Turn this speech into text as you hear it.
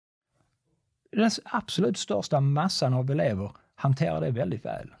den absolut största massan av elever hanterar det väldigt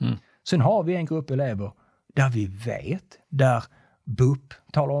väl. Sen har vi en grupp elever där vi vet, där BUP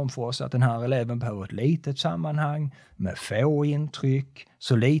talar om för oss att den här eleven behöver ett litet sammanhang med få intryck,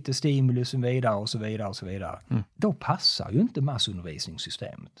 så lite stimuli som vidare och så vidare och så vidare. Då passar ju inte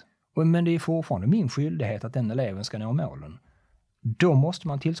massundervisningssystemet. Men det är fortfarande min skyldighet att den eleven ska nå målen. Då måste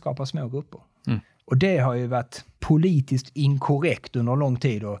man tillskapa små grupper. Och det har ju varit politiskt inkorrekt under lång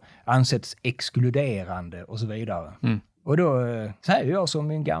tid och ansetts exkluderande och så vidare. Och då säger jag som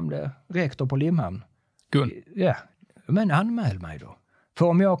min gamla rektor på Limhamn. Gun. Ja, men anmäl mig då. För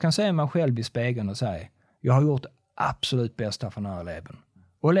om jag kan se mig själv i spegeln och säga jag har gjort absolut bästa för den här eleven.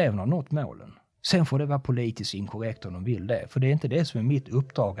 Och eleven har nått målen. Sen får det vara politiskt inkorrekt om de vill det. För det är inte det som är mitt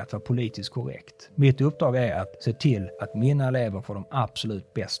uppdrag att vara politiskt korrekt. Mitt uppdrag är att se till att mina elever får de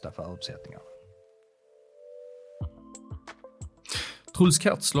absolut bästa förutsättningarna. Truls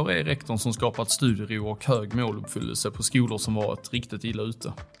Katzler är rektorn som skapat studiero och hög måluppfyllelse på skolor som varit riktigt illa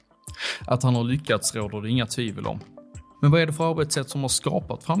ute. Att han har lyckats råder det inga tvivel om. Men vad är det för arbetssätt som har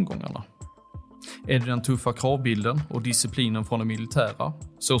skapat framgångarna? Är det den tuffa kravbilden och disciplinen från det militära,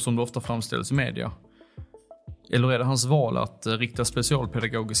 så som det ofta framställs i media? Eller är det hans val att rikta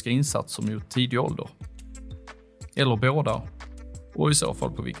specialpedagogiska insatser mot tidig ålder? Eller båda? Och i så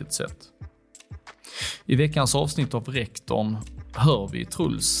fall på vilket sätt? I veckans avsnitt av Rektorn hör vi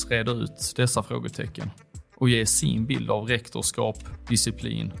Truls reda ut dessa frågetecken och ge sin bild av rektorskap,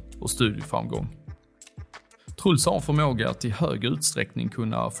 disciplin och studieframgång. Truls har en förmåga att i hög utsträckning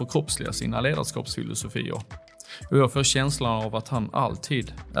kunna förkroppsliga sina ledarskapsfilosofier. Och jag får känslan av att han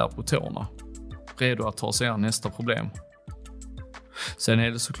alltid är på tårna, redo att ta sig an nästa problem. Sen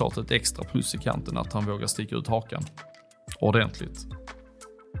är det såklart ett extra plus i kanten att han vågar sticka ut hakan. Ordentligt.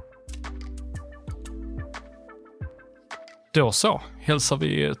 Då så, hälsar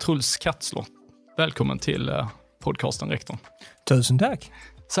vi Truls Katzler. Välkommen till podcasten Rektorn. Tusen tack.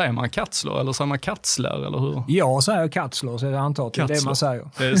 Säger man Katzler eller säger man Katzler eller hur? Jag säger Katzler, så jag antar att det är det man säger.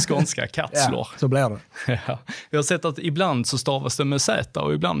 Det är skånska Katzler. Ja, så blir det. Ja. Jag har sett att ibland så stavas det med Z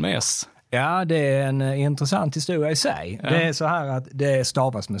och ibland med S. Ja, det är en intressant historia i sig. Ja. Det är så här att det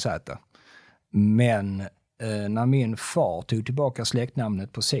stavas med Z. Men när min far tog tillbaka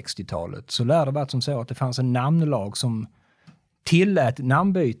släktnamnet på 60-talet så lärde det varit som så att det fanns en namnlag som tillät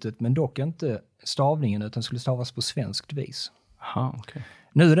namnbytet men dock inte stavningen utan skulle stavas på svenskt vis. Aha, okay.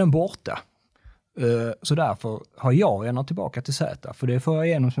 Nu är den borta. Så därför har jag ändrat tillbaka till Z. För det får jag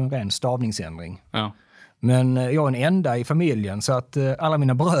igenom som en ren stavningsändring. Ja. Men jag är en enda i familjen så att alla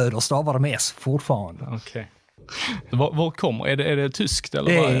mina bröder stavar med S fortfarande. Okay. Var kommer? Är det tyskt?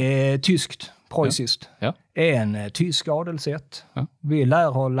 Eller det är tyskt, preussiskt. Ja. En tysk adelsätt. Ja. Vi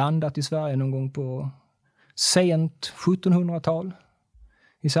lär ha landat i Sverige någon gång på sent 1700-tal.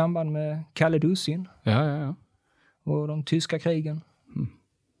 I samband med Kalle Dussin. Ja. Och de tyska krigen.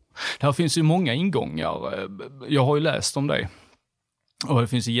 Det här finns ju många ingångar. Jag har ju läst om det. Och det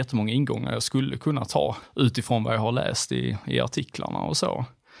finns ju jättemånga ingångar jag skulle kunna ta utifrån vad jag har läst i artiklarna och så.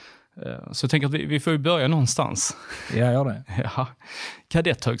 Så jag tänker att vi får ju börja någonstans. Ja, gör det. Ja.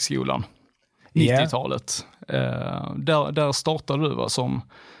 Kadetthögskolan, 90-talet. Där startade du som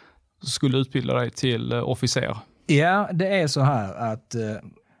skulle utbilda dig till officer. Ja, det är så här att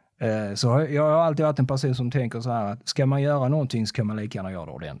så jag har alltid varit en person som tänker så här att ska man göra någonting så kan man lika gärna göra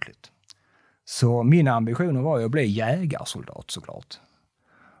det ordentligt. Så min ambition var ju att bli jägarsoldat såklart.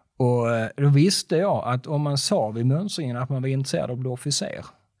 Och då visste jag att om man sa vid mönstringen att man var intresserad av att bli officer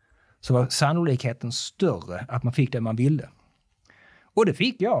så var sannolikheten större att man fick det man ville. Och det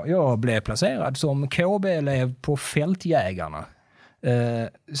fick jag. Jag blev placerad som KB-elev på Fältjägarna.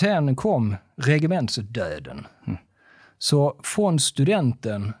 Sen kom regementsdöden. Så från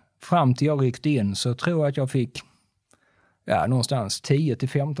studenten fram till jag ryckte in så tror jag att jag fick någonstans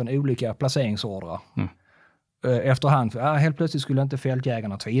 10-15 olika placeringsordrar. Efterhand, helt plötsligt skulle inte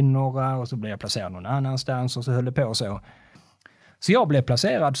Fältjägarna ta in några och så blev jag placerad någon annanstans och så höll det på så. Så jag blev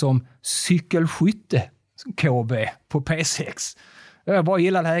placerad som cykelskytte KB på P6. Jag bara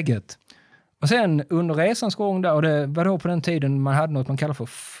gillade läget. Och sen under resans gång där, och det var då på den tiden man hade något man kallar för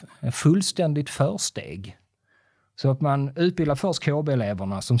fullständigt försteg. Så att man utbildar först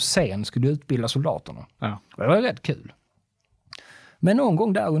KB-eleverna som sen skulle utbilda soldaterna. Ja. Det var rätt kul. Men någon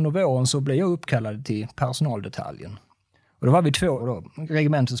gång där under våren så blev jag uppkallad till personaldetaljen. Och då var vi två då,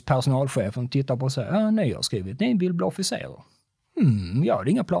 regementets personalchef som tittade på och sa ni har skrivit, ni vill bli officerer. Jag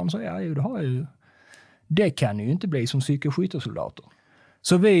hade inga planer, så det har jag ju. Det kan ju inte bli som cykelskyttesoldater.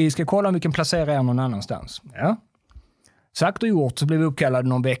 Så vi ska kolla om vi kan placera er någon annanstans. Ja. Sagt och gjort så blev vi uppkallade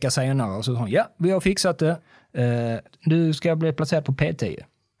någon vecka senare och så sa vi har fixat det. Du ska bli placerad på P10.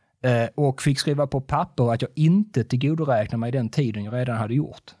 Och fick skriva på papper att jag inte tillgodoräknar mig den tiden jag redan hade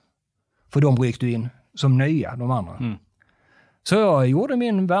gjort. För de ryckte in som nya, de andra. Mm. Så jag gjorde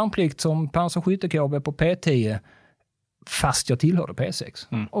min värnplikt som pansarskyttekåbe på P10 fast jag tillhörde P6.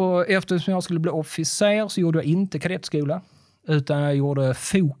 Mm. Och eftersom jag skulle bli officer så gjorde jag inte kadettskola. Utan jag gjorde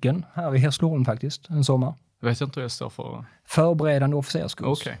Foken här i Hässleholm faktiskt, en sommar. Jag vet inte vad jag står för. Förberedande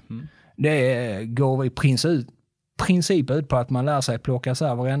officerskurs. Okay. Mm. Det går i princip ut på att man lär sig plocka så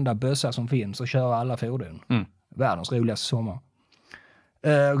här varenda bössa som finns och köra alla fordon. Mm. Världens roligaste sommar.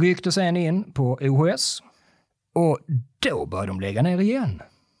 Ryckte sen in på OHS och då började de lägga ner igen.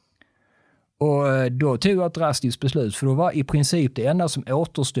 Och då tog jag ett drastiskt beslut för då var i princip det enda som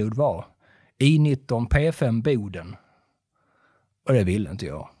återstod var I-19 P5 Boden. Och det ville inte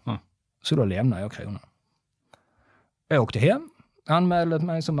jag. Mm. Så då lämnade jag Kronan. Jag åkte hem, anmälde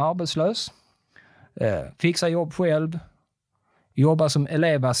mig som arbetslös, fixade jobb själv, jobbade som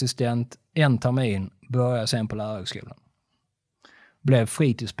elevassistent en termin, började sen på lärarhögskolan. Blev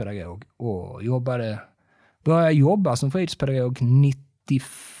fritidspedagog och började jobba som fritidspedagog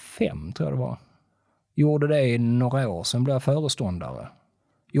 95 tror jag det var. Gjorde det i några år, sen blev jag föreståndare.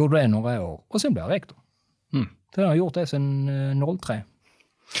 Gjorde det några år och sen blev jag rektor. Mm. Så jag har gjort det sedan 03.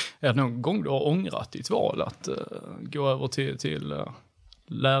 Är det någon gång du har ångrat ditt val att gå över till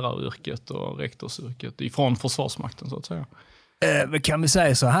läraryrket och rektorsyrket ifrån Försvarsmakten så att säga? Kan vi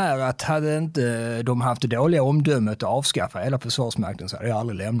säga så här att hade inte de haft det dåliga omdömet att avskaffa hela Försvarsmakten så hade jag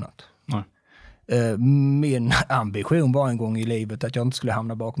aldrig lämnat. Nej. Min ambition var en gång i livet att jag inte skulle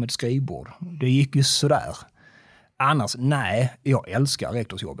hamna bakom ett skrivbord. Det gick ju sådär. Annars, nej, jag älskar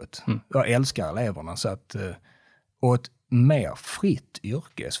rektorsjobbet. Mm. Jag älskar eleverna så att och ett mer fritt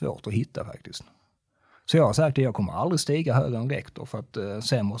yrke är svårt att hitta faktiskt. Så jag har sagt att jag kommer aldrig stiga högre än rektor för att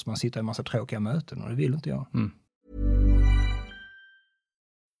sen måste man sitta i en massa tråkiga möten och det vill inte jag. Mm.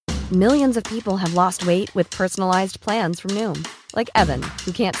 Millions of people have lost weight with personalized plans from Noom. Like Evan,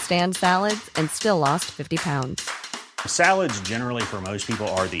 who can't stand salads and still lost 50 pounds. Salads generally for most people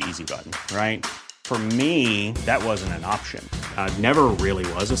are the easy button, right? For me, that wasn't an option. I never really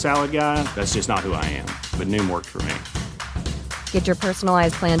was a salad guy. That's just not who I am. But Noom worked for me. Get your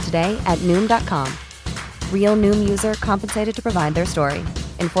personalized plan today at Noom.com. Real Noom user compensated to provide their story.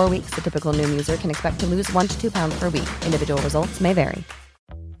 In 4 weeks, the typical Noom user can expect to lose 1 to 2 pounds per week. Individual results may vary.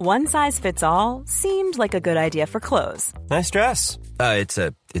 One size fits all seemed like a good idea for clothes. Nice dress. It's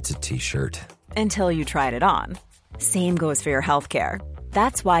a t-shirt. Until you tried it on. Same goes for your healthcare.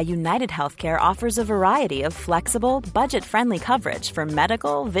 That's why United Healthcare offers a variety of flexible, budget-friendly coverage for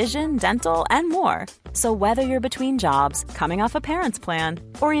medical, vision, dental, and more. So whether you're between jobs, coming off a parent's plan,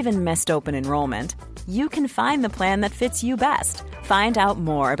 or even missed open enrollment, you can find the plan that fits you best. Find out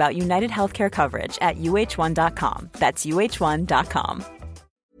more about United Healthcare coverage at uh1.com. That's uh1.com.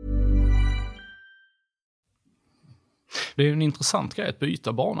 Det är en intressant grej att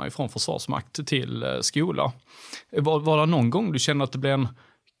byta bana ifrån Försvarsmakt till skola. Var det någon gång du kände att det blev en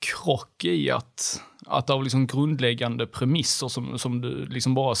krock i att det var liksom grundläggande premisser som du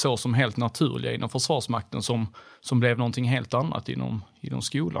liksom bara såg som helt naturliga inom Försvarsmakten som blev någonting helt annat inom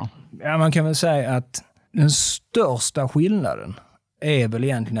skolan? Ja, man kan väl säga att den största skillnaden är väl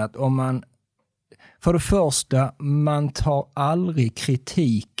egentligen att om man för det första, man tar aldrig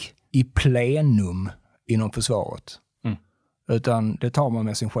kritik i plenum inom försvaret. Utan det tar man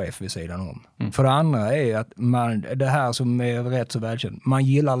med sin chef vid sidan om. Mm. För det andra är att det här som är rätt så välkänt, man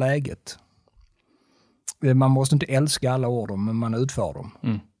gillar läget. Man måste inte älska alla ord men man utför dem.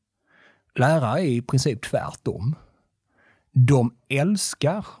 Mm. Lärare är i princip tvärtom. De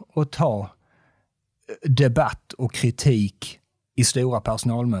älskar att ta debatt och kritik i stora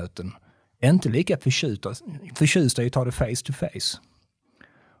personalmöten. Inte lika förtjusta i att ta det face to face.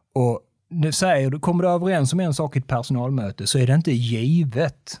 Och kommer du överens om en sak i ett personalmöte så är det inte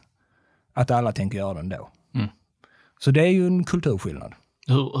givet att alla tänker göra den då. Mm. Så det är ju en kulturskillnad.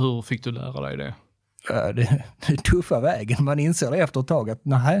 Hur fick du lära dig det? Det tuffa vägen. Man inser det efter ett tag att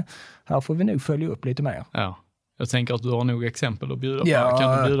nej, här får vi nog följa upp lite mer. Ja. Jag tänker att du har nog exempel att bjuda på. Ja,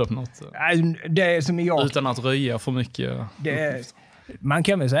 kan du bjuda på något? Det är som jag... Utan att röja för mycket. Man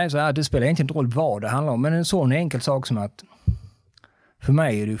kan väl säga så här, det spelar egentligen inte roll vad det handlar om. Men en sån enkel sak som att för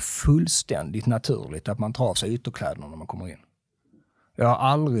mig är det fullständigt naturligt att man tar av sig ytterkläderna när man kommer in. Jag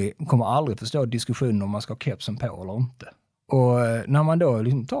kommer aldrig förstå diskussionen om man ska ha kepsen på eller inte. Och när man då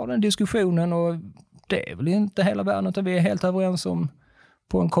liksom tar den diskussionen, och det är väl inte hela världen utan vi är helt överens om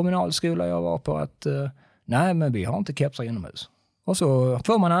på en kommunalskola jag var på att nej, men vi har inte kepsar inomhus. Och så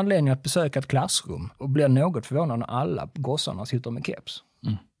får man anledning att besöka ett klassrum och blir något förvånad när alla gossarna sitter med keps.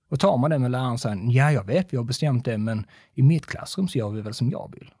 Mm. Och tar man det med läraren och säger, ja jag vet, vi har bestämt det, men i mitt klassrum så gör vi väl som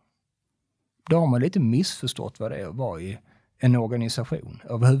jag vill. Då har man lite missförstått vad det är att vara i en organisation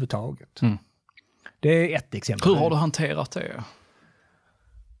överhuvudtaget. Det är ett exempel. Hur har du hanterat det?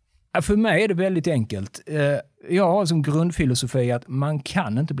 För mig är det väldigt enkelt. Jag har som grundfilosofi att man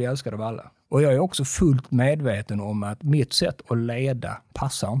kan inte bli älskad av alla. Och jag är också fullt medveten om att mitt sätt att leda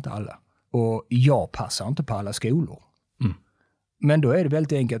passar inte alla. Och jag passar inte på alla skolor. Men då är det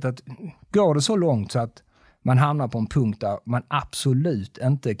väldigt enkelt att går det så långt så att man hamnar på en punkt där man absolut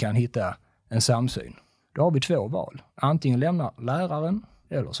inte kan hitta en samsyn. Då har vi 2 val. Antingen lämnar läraren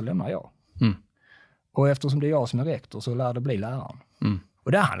eller så lämnar jag. Och eftersom det är jag som är rektor så lär det bli läraren.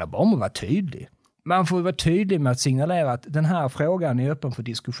 Och det handlar bara om att vara tydlig. Man får vara tydlig med att signalera att den här frågan är öppen för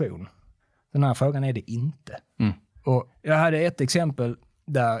diskussion. Den här frågan är det inte. Och jag hade ett exempel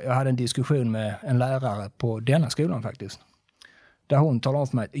där jag hade en diskussion med en lärare på denna skolan faktiskt. Där hon talade om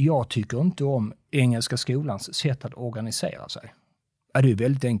för mig att jag tycker inte om Engelska skolans sätt att organisera sig. Ja, det är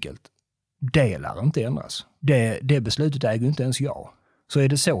väldigt enkelt. Det lär inte ändras. Det beslutet äger inte ens jag. Så är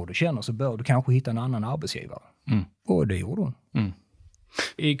det så du känner så bör du kanske hitta en annan arbetsgivare. Och det gjorde hon.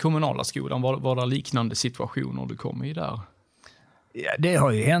 I kommunala skolan, var det liknande situationer du kom i där? Ja, det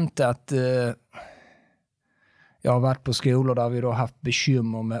har ju hänt att jag har varit på skolor där vi då haft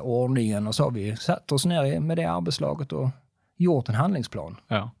bekymmer med ordningen och så har vi satt oss ner med det arbetslaget och gjort en handlingsplan.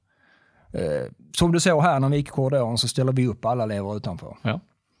 Ja. Som du såg här när vi gick i korridoren så ställer vi upp alla elever utanför. Ja.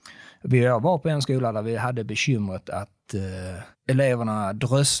 Vi var på en skola där vi hade bekymret att eleverna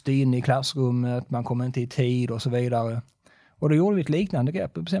dröste in i klassrummet, man kom inte i tid och så vidare. Och då gjorde vi ett liknande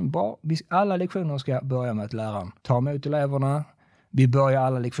grepp. Alla lektioner ska börja med att läraren tar emot eleverna. Vi börjar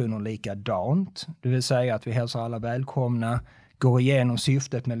alla lektioner likadant. Det vill säga att vi hälsar alla välkomna, går igenom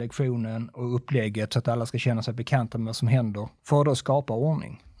syftet med lektionen och upplägget så att alla ska känna sig bekanta med vad som händer för att då skapa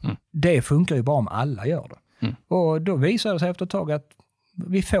ordning. Det funkar ju bara om alla gör det. Och då visade det sig efter ett tag att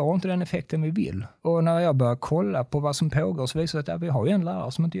vi får inte den effekten vi vill. Och när jag börjar kolla på vad som pågår så visar det att vi har ju en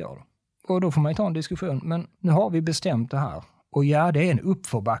lärare som inte gör det. Och då får man ju ta en diskussion. Men nu har vi bestämt det här. Och ja, det är en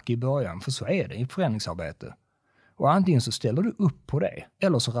uppförbacke i början. För så är det i förändringsarbete. Och antingen så ställer du upp på det.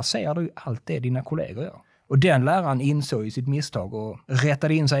 Eller så raserar du allt det dina kollegor gör. Och den läraren insåg i sitt misstag och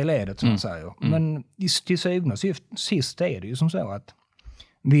rättade in sig i ledet som man säger. Men till syvende och sist är det ju som så att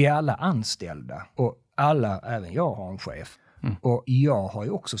vi är alla anställda. Och alla, även jag, har en chef. Och jag har ju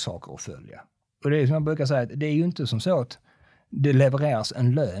också saker att följa. Och det är som jag brukar säga, att det är ju inte som så att det levereras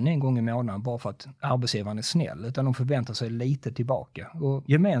en lön en gång i månaden bara för att arbetsgivaren är snäll, utan de förväntar sig lite tillbaka. Och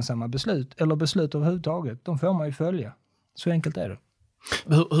gemensamma beslut, eller beslut överhuvudtaget, de får man ju följa. Så enkelt är det.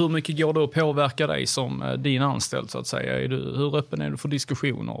 Hur mycket går det att påverka dig som din anställd så att säga? Hur öppen är du för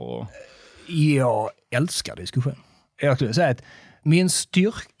diskussioner? Jag älskar diskussion. Jag skulle säga att min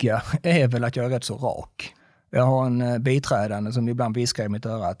styrka är väl att jag är rätt så rak. Jag har en biträdande som ibland viskar i mitt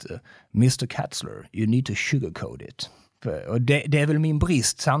öra att Mr. Katzler, you need to sugarcoat it. Och det är väl min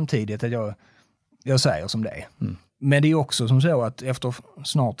brist samtidigt att jag säger som det är. Men det är också som så att efter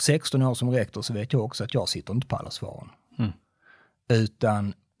snart 16 år som rektor så vet jag också att jag sitter inte på alla svaren.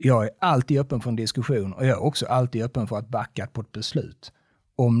 Utan jag är alltid öppen för en diskussion och jag är också alltid öppen för att backa på ett beslut.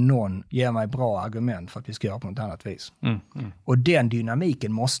 Om någon ger mig bra argument för att vi ska göra på något annat vis. Och den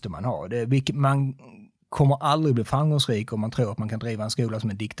dynamiken måste man ha. Man kommer aldrig bli framgångsrik om man tror att man kan driva en skola som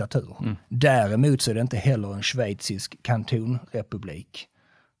en diktatur. Däremot så är det inte heller en schweizisk kantonrepublik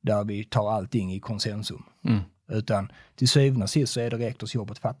där vi tar allting i konsensum. Utan till syvende och sist så är det rektors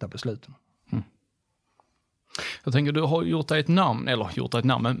jobb att fatta besluten. Jag tänker du har gjort dig ett namn,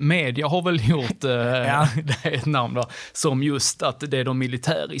 men media har väl gjort dig ett namn då, som just att det är de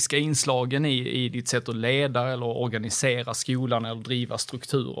militäriska inslagen i ditt sätt att leda eller organisera skolan eller driva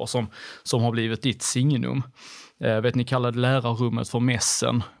strukturer som har blivit ditt signum. Vet ni kallade lärarrummet för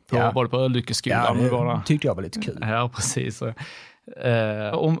mässen var det på Ölyckeskolan? Ja, det tyckte jag var lite kul. Ja, precis.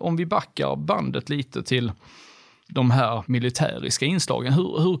 Om vi backar bandet lite till de här militäriska inslagen.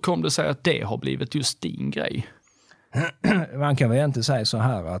 Hur kom det sig att det har blivit just din grej? Man kan väl inte säga så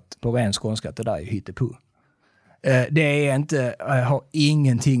här att på ren skånska att det där är hittepå. Det är inte, har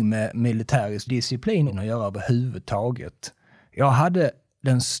ingenting med militärisk disciplin att göra överhuvudtaget. Jag hade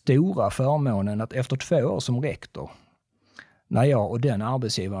den stora förmånen att efter 2 år som rektor, när jag och den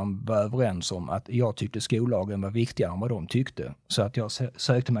arbetsgivaren var överens om att jag tyckte skollagen var viktigare än vad de tyckte, så att jag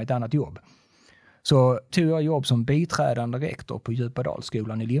sökte mig ett annat jobb. Så tog jag jobb som biträdande rektor på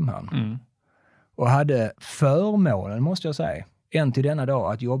Djupadalsskolan i Limhamn. Och hade förmånen, måste jag säga, än till denna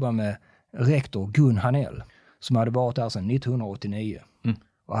dag att jobba med rektor Gun Hanell som hade varit där sedan 1989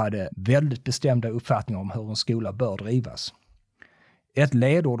 och hade väldigt bestämda uppfattningar om hur en skola bör drivas. Ett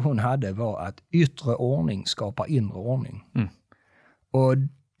ledord hon hade var att yttre ordning skapar inre ordning. Och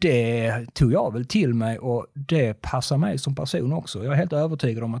det tog jag väl till mig och det passar mig som person också. Jag är helt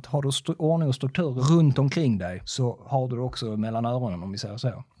övertygad om att har du ordning och struktur runt omkring dig så har du också mellan öronen, om vi säger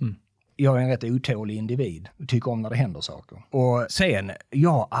så. Jag är en rätt otålig individ och tycker om när det händer saker. Och sen,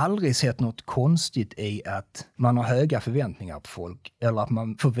 jag har aldrig sett något konstigt i att man har höga förväntningar på folk eller att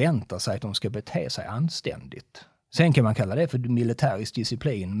man förväntar sig att de ska bete sig anständigt. Sen kan man kalla det för militärisk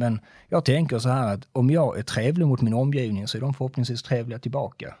disciplin, men jag tänker så här att om jag är trevlig mot min omgivning så är de förhoppningsvis trevliga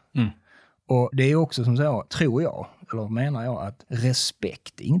tillbaka. Och det är också som så, tror jag, eller menar jag, att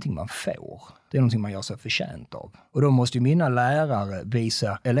respekt är ingenting man får. Det är någonting man gör sig förtjänt av. Och då måste ju mina lärare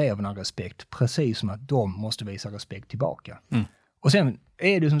visa eleverna respekt, precis som att de måste visa respekt tillbaka. Och sen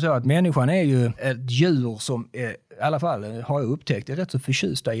är det som så att människan är ju ett djur som är, i alla fall har jag upptäckt, är rätt så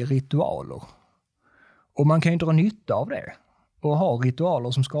förtjusta i ritualer. Och man kan ju dra nytta av det och ha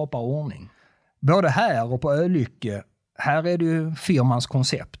ritualer som skapar ordning. Både här och på Ölycke, här är det ju firmans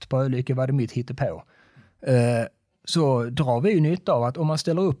koncept. På Ölycke var det mitt hittepå. Så drar vi ju nytta av att om man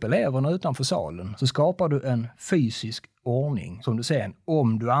ställer upp eleverna utanför salen så skapar du en fysisk ordning som du sen,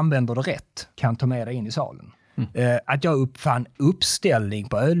 om du använder det rätt, kan ta med dig in i salen. Att jag uppfann uppställning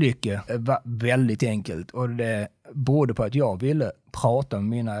på Ölycke var väldigt enkelt och det berodde på att jag ville prata med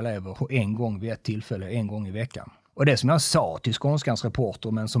mina elever på en gång vid ett tillfälle, en gång i veckan. Och det som jag sa till Skånskans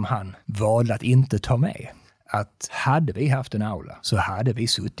reporter, men som han valde att inte ta med, att hade vi haft en aula så hade vi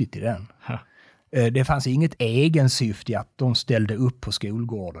suttit i den. Det fanns inget egensyfte i att de ställde upp på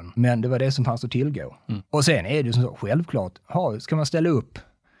skolgården, men det var det som fanns att tillgå. Och sen är det så självklart, ska man ställa upp,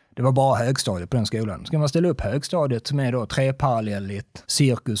 det var bara högstadiet på den skolan, ska man ställa upp högstadiet som är då treparallelligt,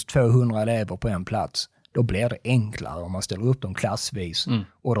 cirkus 200 elever på en plats, då blir det enklare om man ställer upp dem klassvis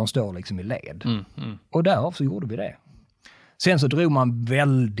och de står liksom i led. Och därav så gjorde vi det. Sen så drog man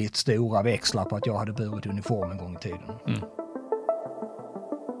väldigt stora växlar på att jag hade burit uniform en gång i tiden.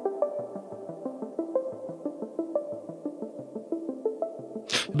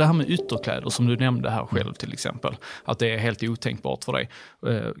 Det här med ytterkläder som du nämnde här själv till exempel, att det är helt otänkbart för dig.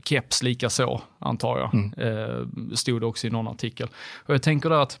 Keps lika så, antar jag, stod det också i någon artikel. Och jag tänker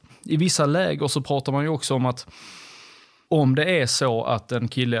där att i vissa läger så pratar man ju också om att om det är så att en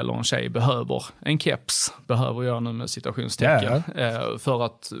kille eller en tjej behöver en keps, behöver jag nu med citationstecken, för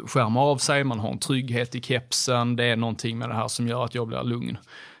att skärma av sig, man har en trygghet i kepsen, det är någonting med det här som gör att jag blir lugn.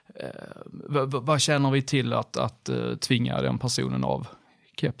 Vad känner vi till att tvinga den personen av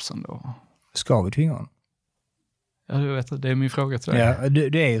kepsen då? Ska vi tvinga honom? Ja, jag vet, det är min fråga till dig. Ja,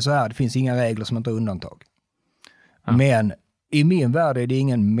 det är ju så här, det finns inga regler som inte är undantag. Ja. Men i min värld är det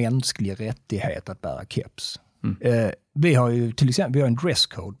ingen mänsklig rättighet att bära keps. Vi har ju till exempel vi har en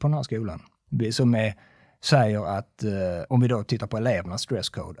dresscode på den här skolan som säger att om vi då tittar på elevernas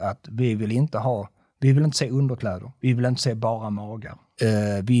dresscode, att vi vill inte se underkläder, vi vill inte se bara magar.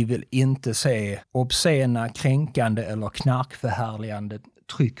 Vi vill inte se obscena, kränkande eller knarkförhärligande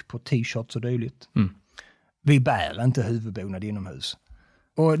tryck på t-shirts och dylikt. Vi bär inte huvudbonad inomhus.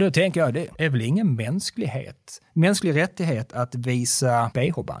 Och då tänker jag, det är väl ingen mänsklig rättighet att visa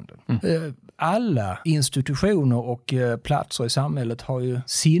BH-banden. Alla institutioner och platser i samhället har ju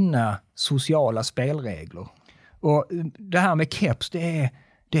sina sociala spelregler. Och det här med keps, det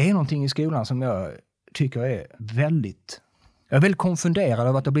är någonting i skolan som jag tycker är väldigt... Jag är väldigt konfunderad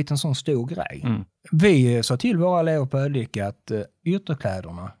över att det har blivit en sån stor grej. Vi sa till våra elever på Ölycke att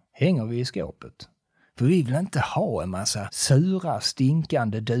ytterkläderna hänger vi i skåpet. För vi vill inte ha en massa sura,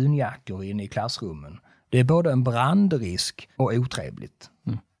 stinkande dunjackor inne i klassrummen. Det är både en brandrisk och otrevligt.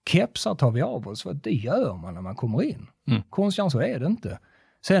 Kepsar tar vi av oss för att det gör man när man kommer in. Konstigare så är det inte.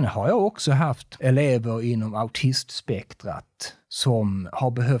 Sen har jag också haft elever inom autistspektrat som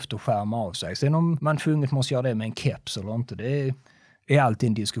har behövt att skärma av sig. Sen om man tvunget måste göra det med en keps eller inte, det är alltid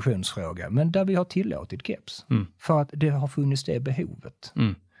en diskussionsfråga. Men där vi har tillåtit keps. För att det har funnits det behovet.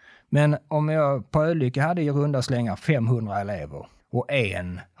 Men om jag på Ölycke hade i runda slängar 500 elever och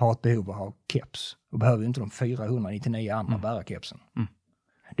en har ett behov av att ha keps, och behöver inte de 499 andra bära kepsen.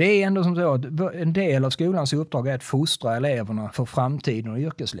 Det är ändå som så att en del av skolans uppdrag är att fostra eleverna för framtiden och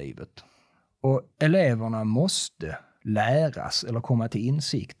yrkeslivet. Och eleverna måste läras eller komma till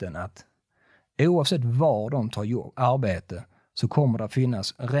insikten att oavsett var de tar arbete så kommer det att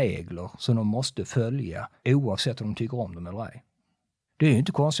finnas regler som de måste följa oavsett om de tycker om dem eller ej. Det är ju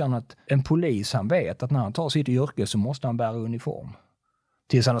inte konstigt att en polis, han vet att när han tar sitt yrke så måste han bära uniform.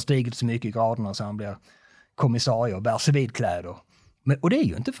 Tills han har stigit så mycket i graderna så han blir kommissarie och bär civilkläder. Och det är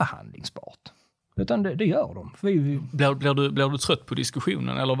ju inte förhandlingsbart. Utan det gör de. Blir du trött på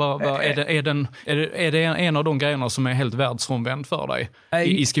diskussionen? Eller är det en av de grejerna som är helt världsfrånvänd för dig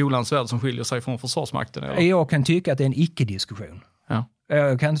i skolans värld som skiljer sig från Försvarsmakten? Eller? Jag kan tycka att det är en icke-diskussion. Ja.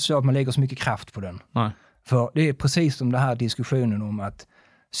 Jag kan inte säga att man lägger så mycket kraft på den. Nej. För det är precis som den här diskussionen om att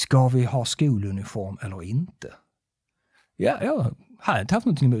ska vi ha skoluniform eller inte? Ja, jag har inte haft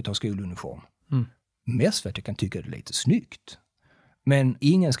någonting emot att ha skoluniform. Mest för att jag kan tycka det är lite snyggt. Men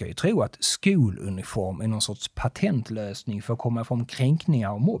ingen ska ju tro att skoluniform är någon sorts patentlösning för att komma från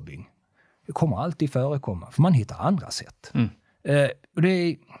kränkningar och mobbing. Det kommer alltid förekomma, för man hittar andra sätt. Och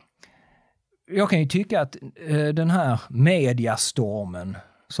jag kan ju tycka att den här mediastormen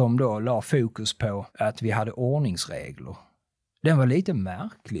som då la fokus på att vi hade ordningsregler, den var lite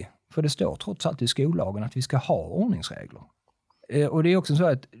märklig. För det står trots allt i skollagen att vi ska ha ordningsregler. Och det är också så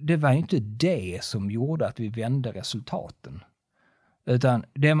att det var inte det som gjorde att vi vände resultaten. Utan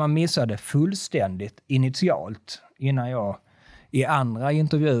det man missade fullständigt initialt innan jag i andra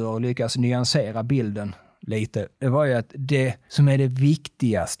intervjuer lyckas nyansera bilden lite, det var ju att det som är det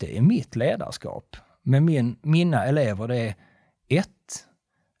viktigaste i mitt ledarskap med mina elever, det är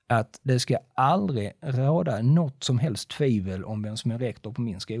att det ska aldrig råda något som helst tvivel om vem som är rektor på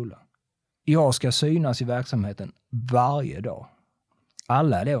min skola. Jag ska synas i verksamheten varje dag.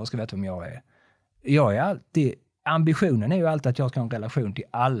 Alla elever ska veta vem jag är. Ambitionen är ju alltid att jag ska ha en relation till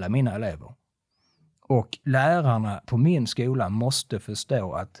alla mina elever. Och lärarna på min skola måste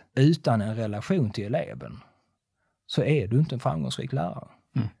förstå att utan en relation till eleven så är du inte en framgångsrik lärare.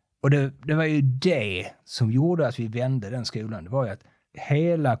 Och det var ju det som gjorde att vi vände den skolan. Det var ju att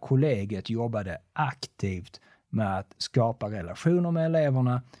hela kollegiet jobbade aktivt med att skapa relationer med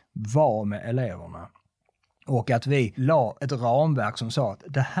eleverna, vara med eleverna. Och att vi la ett ramverk som sa att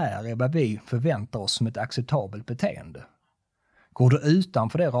det här är vad vi förväntar oss som ett acceptabelt beteende. Går du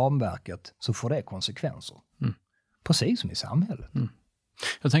utanför det ramverket så får det konsekvenser. Precis som i samhället.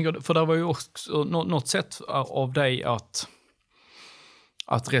 Jag tänker, för det var ju också något sätt av dig att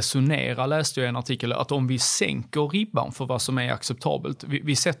resonera, läste jag i en artikel, att om vi sänker ribban för vad som är acceptabelt,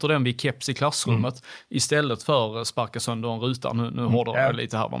 vi sätter den vid keps i klassrummet istället för sparka sönder en ruta, nu hårdare jag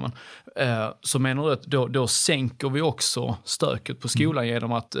lite här, men så menar du att då sänker vi också stöket på skolan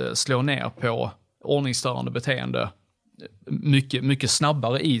genom att slå ner på ordningsstörande beteende mycket, mycket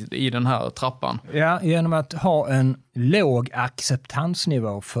snabbare i den här trappan. Ja, genom att ha en låg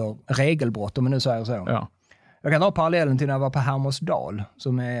acceptansnivå för regelbrott, om man nu säger så. Ja. Jag kan dra parallellen till när jag var på Hermodsdal,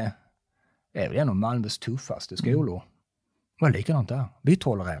 som är väl en av Malmös tuffaste skolor. Det var likadant där. Vi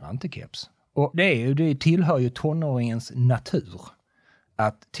tolererar inte keps. Och det tillhör ju tonåringens natur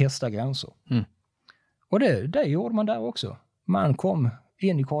att testa gränser. Och det gjorde man där också. Man kom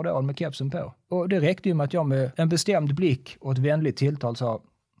in i korridoren med kepsen på. Och det räckte ju med att jag med en bestämd blick och ett vänligt tilltal sa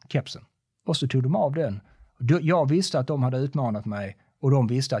kepsen. Och så tog de av den. Jag visste att de hade utmanat mig och de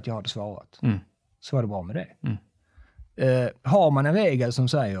visste att jag hade svarat. Så var det bra med det. Har man en regel som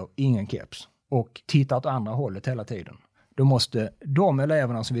säger ingen keps och tittar åt andra hållet hela tiden, då måste de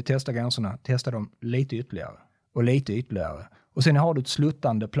eleverna som vill testa gränserna testa dem lite ytterligare och lite ytterligare. Och sen har du ett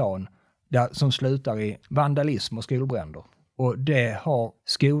sluttande plan som slutar i vandalism och skolbränder. Och det har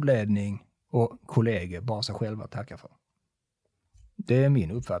skolledning och kollegor bara sig själva att tacka för. Det är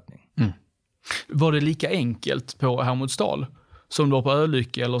min uppfattning. Var det lika enkelt på Hermodsdal som det var på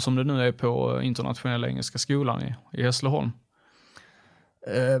Ölycke eller som det nu är på Internationella Engelska skolan i Hässleholm?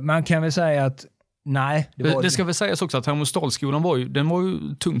 Man kan väl säga att nej. Det ska väl sägas också att Hermodsdalsskolan var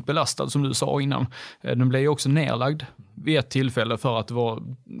ju tungt belastad som du sa innan. Den blev ju också nedlagd vid ett tillfälle för att det var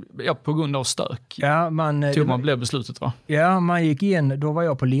på grund av stök. Ja, man blev beslutet, va? Ja, man gick in, då var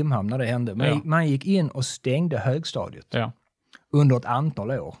jag på Limhamn när det hände. Man gick in och stängde högstadiet under ett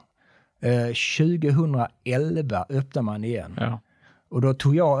antal år. 2011 öppnade man igen. Ja. Och då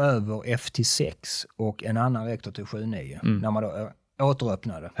tog jag över FT6 och en annan rektor till 7-9 när man då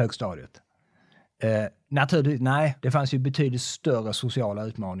återöppnade högstadiet. Naturligtvis, nej, det fanns ju betydligt större sociala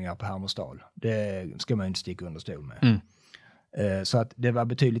utmaningar på Hermodsdal. Det ska man inte sticka under stol med. Så att det var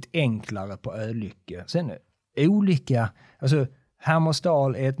betydligt enklare på Ölycke. Sen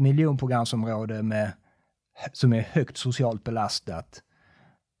Hermodsdal är ett miljonprogramsområde som är högt socialt belastat.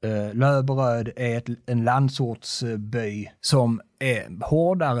 Löberöd är en landsortsby som är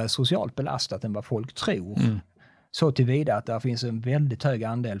hårdare socialt belastat än vad folk tror. Så tillvida att där finns en väldigt hög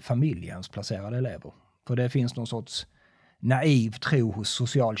andel familjehemsplacerade elever. För det finns någon sorts naiv tro hos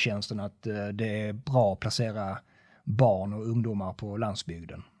socialtjänsten att det är bra att placera barn och ungdomar på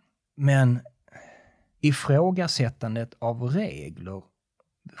landsbygden. Men ifrågasättandet av regler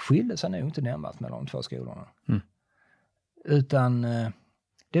skiljer sig nog inte nämnvärt mellan de två skolorna. Utan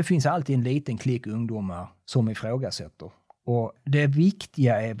det finns alltid en liten klick ungdomar som ifrågasätter. Och det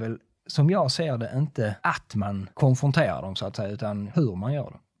viktiga är väl, som jag ser det, inte att man konfronterar dem så att säga, utan hur man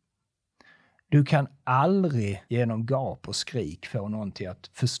gör det. Du kan aldrig genom gap och skrik få någon till att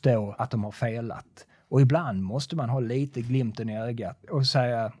förstå att de har felat. Och ibland måste man ha lite glimten i ögat och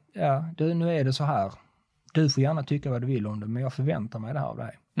säga, ja, du, nu är det så här. Du får gärna tycka vad du vill om det, men jag förväntar mig det här av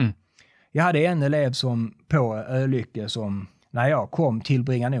dig. Mm. Jag hade en elev som på Ölycke som, när jag kom,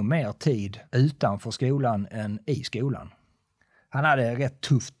 tillbringade nog mer tid utanför skolan än i skolan. Han hade rätt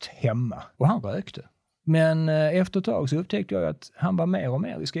tufft hemma och han rökte. Men efter ett tag så upptäckte jag att han var mer och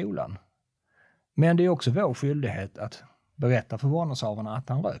mer i skolan. Men det är också vår skyldighet att berätta för vårdnadshavarna att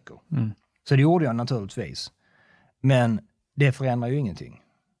han röker. Mm. Så det gjorde jag naturligtvis. Men det förändrar ju ingenting.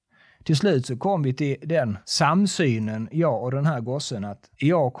 Till slut så kom vi till den samsynen, jag och den här gossen, att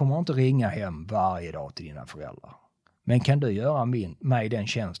jag kommer inte ringa hem varje dag till dina föräldrar. Men kan du göra mig den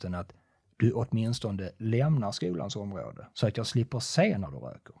tjänsten att du åtminstone lämnar skolans område så att jag slipper se när du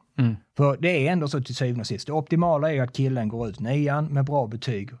röker. Mm. För det är ändå så till syvende och sist. Det optimala är att killen går ut 9 med bra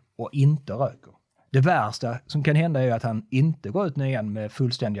betyg och inte röker. Det värsta som kan hända är att han inte går ut 9 med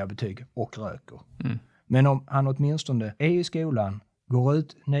fullständiga betyg och röker. Mm. Men om han åtminstone är i skolan, går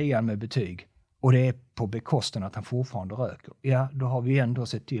ut 9 med betyg och det är på bekostnad att han fortfarande röker. Ja, då har vi ändå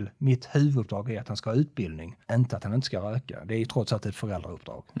sett till. Mitt huvuduppdrag är att han ska ha utbildning, inte att han inte ska röka. Det är ju trots allt ett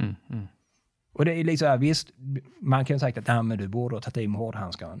föräldrauppdrag. Mm. Mm. Och det är liksom här, visst, man kan säga att men du borde ha tagit i med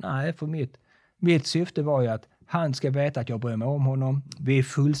hårdhandskarna. Nej, för mitt syfte var ju att han ska veta att jag bryr mig om honom. Vi är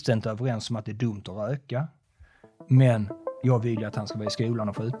fullständigt överens om att det är dumt att röka. Men jag vill ju att han ska vara i skolan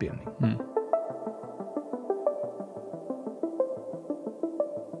och få utbildning. Mm.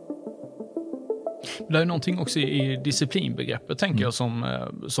 Det är någonting också i disciplinbegreppet, tänker jag,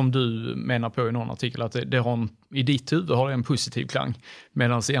 som du menar på i någon artikel, att det har i ditt huvud har det en positiv klang,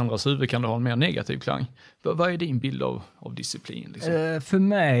 medan i andras huvud kan det ha en mer negativ klang. Vad är din bild av disciplin? Liksom? För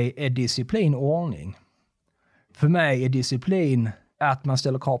mig är disciplin ordning. För mig är disciplin att man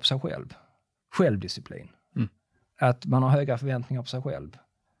ställer krav på sig själv. Självdisciplin. Mm. Att man har höga förväntningar på sig själv.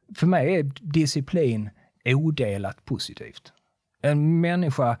 För mig är disciplin odelat positivt. En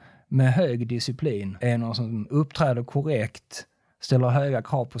människa med hög disciplin är någon som uppträder korrekt, ställer höga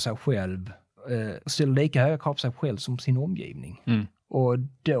krav på sig själv, ställer lika höga krav på sig själv som sin omgivning. Mm. Och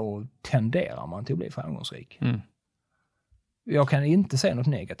då tenderar man till att bli framgångsrik. Mm. Jag kan inte säga något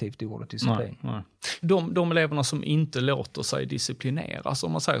negativt i ordet disciplin. Nej. De eleverna som inte låter sig disciplineras,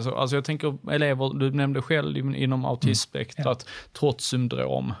 om man säger så. Alltså jag tänker elever, du nämnde själv inom autismspektrat, trots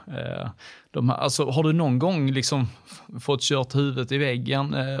syndrom. Alltså, har du någon gång liksom fått kört huvudet i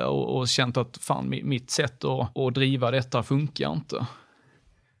väggen och känt att fan, mitt sätt att driva detta funkar inte?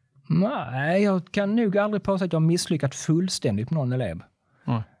 Nej, jag kan nog aldrig påstå att jag har misslyckats fullständigt med någon elev.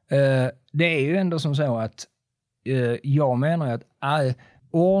 Det är ju ändå som så att jag menar att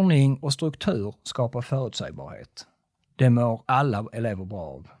ordning och struktur skapar förutsägbarhet. Det mår alla elever bra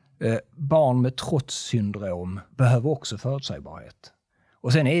av. Barn med trotssyndrom behöver också förutsägbarhet.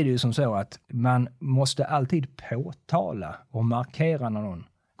 Och sen är det ju som så att man måste alltid påtala och markera när någon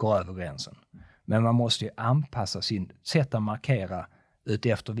går över gränsen. Men man måste ju anpassa sin sätt att markera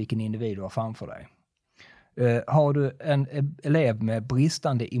utefter vilken individ du har framför dig. Har du en elev med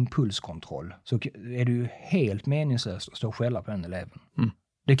bristande impulskontroll så är det ju helt meningslöst att stå och skälla på den eleven. Mm.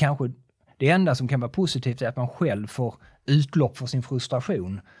 Det enda som kan vara positivt är att man själv får utlopp för sin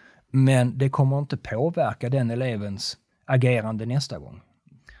frustration, men det kommer inte påverka den elevens agerande nästa gång.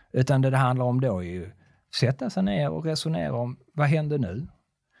 Utan det handlar om då är ju sätta sig ner och resonera om vad hände nu?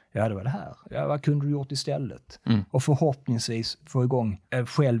 Ja, det var det här. Ja, vad kunde du gjort istället? Mm. Och förhoppningsvis få igång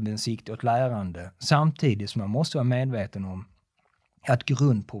självinsikt och ett lärande. Samtidigt som man måste vara medveten om att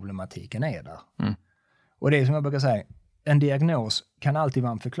grundproblematiken är där. Mm. Och det är som jag brukar säga, en diagnos kan alltid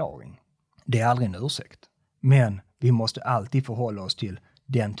vara en förklaring. Det är aldrig en ursäkt. Men vi måste alltid förhålla oss till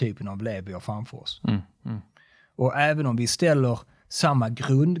den typen av elever vi har framför oss. Mm. Mm. Och även om vi ställer samma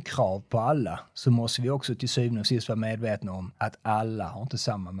grundkrav på alla så måste vi också till syvende och sist vara medvetna om att alla har inte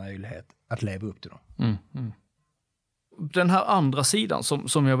samma möjlighet att leva upp till dem. Mm, mm. Den här andra sidan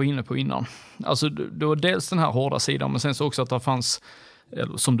som jag var inne på innan, alltså det var dels den här hårda sidan, men sen så också att det fanns,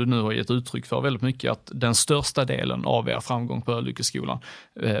 som du nu har gett uttryck för väldigt mycket, att den största delen av er framgång på Ölyckeskolan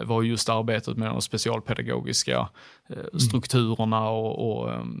var just arbetet med de specialpedagogiska strukturerna och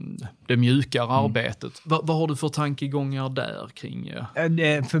det mjukare arbetet. Vad har du för tankegångar där kring?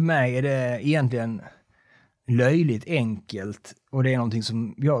 För mig är det egentligen löjligt enkelt, och det är någonting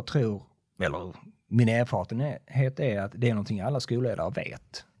som jag tror, eller min erfarenhet är att det är någonting alla skolledare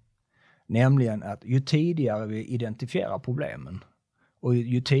vet. Nämligen att ju tidigare vi identifierar problemen och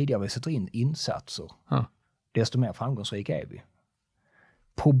ju tidigare vi sätter in insatser, desto mer framgångsrika är vi.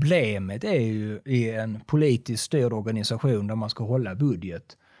 Problemet är ju i en politiskt styrd organisation där man ska hålla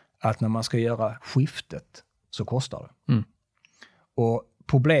budget, att när man ska göra skiftet så kostar det. Och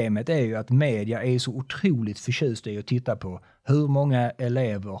problemet är ju att media är så otroligt förtjust i att titta på hur många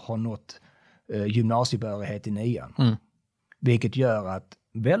elever har nått gymnasiebehörighet i 9:an. Vilket gör att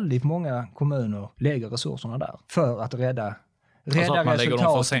väldigt många kommuner lägger resurserna där för att rädda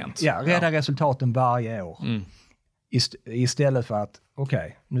resultaten varje år. Istället för att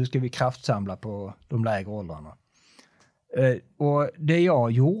nu ska vi kraftsamla på de lägre åldrarna. Och det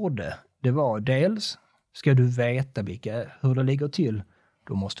jag gjorde, det var dels, ska du veta hur det ligger till,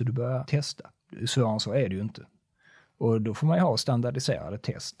 då måste du börja testa. Så är det ju inte. Och då får man ju ha standardiserade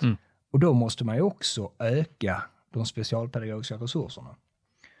test. Och då måste man ju också öka de specialpedagogiska resurserna.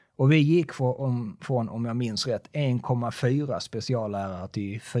 Och vi gick från, om jag minns rätt, 1,4 speciallärare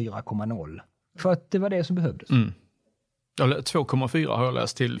till 4,0. För att det var det som behövdes. 2,4 har jag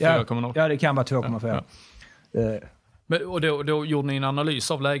läst till 4,0. Ja, det kan vara 2,4. Men, och då gjorde ni en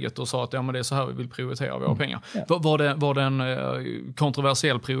analys av läget och sa att men det är så här vi vill prioritera våra pengar. Ja. Var det en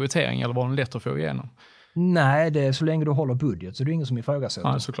kontroversiell prioritering eller var den lätt att få igenom? Nej, det är så länge du håller budget så det är ingen som ifrågasätter.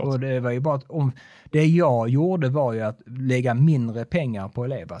 Ja, såklart. Och det var ju bara det jag gjorde var ju att lägga mindre pengar på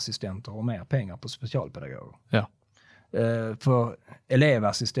elevassistenter och mer pengar på specialpedagoger. Ja. För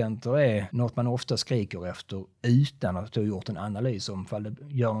elevassistenter är något man ofta skriker efter utan att ha gjort en analys om ifall det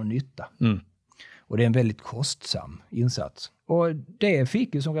gör någon nytta. Och det är en väldigt kostsam insats. Och det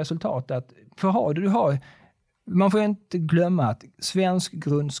fick ju som resultat att man får inte glömma att svensk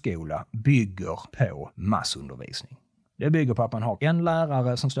grundskola bygger på massundervisning. Det bygger på att man har en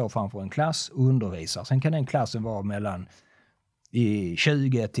lärare som står framför en klass och undervisar. Sen kan den klassen vara mellan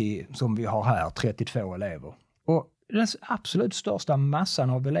 20 till, som vi har här, 32 elever. Och den absolut största massan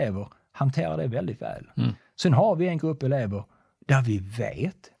av elever hanterar det väldigt väl. Sen har vi en grupp elever där vi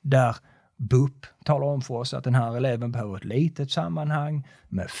vet, där BUP talar om för oss att den här eleven behöver ett litet sammanhang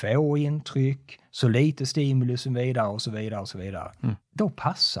med få intryck, så lite stimuli som vidare och så vidare och så vidare. Då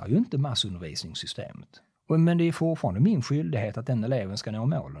passar ju inte massundervisningssystemet. Men det är fortfarande min skyldighet att den eleven ska nå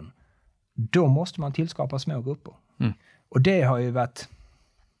målen. Då måste man tillskapa små grupper. Och det har ju varit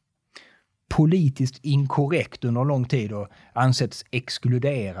politiskt inkorrekt under lång tid och ansetts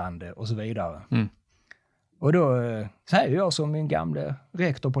exkluderande och så vidare. Och då säger jag som min gamla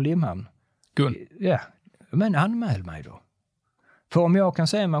rektor på Limhamn. Gun. Ja, men anmäl mig då. För om jag kan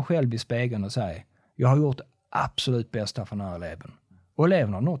se mig själv i spegeln och säga jag har gjort absolut bästa för den här eleven och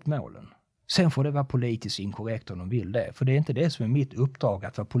eleven har nått målen. Sen får det vara politiskt inkorrekt om de vill det. För det är inte det som är mitt uppdrag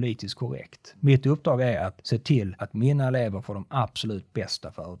att vara politiskt korrekt. Mitt uppdrag är att se till att mina elever får de absolut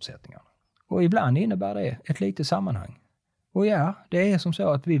bästa förutsättningarna. Och ibland innebär det ett litet sammanhang. Och ja, det är som så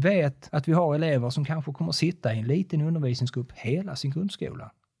att vi vet att vi har elever som kanske kommer sitta i en liten undervisningsgrupp hela sin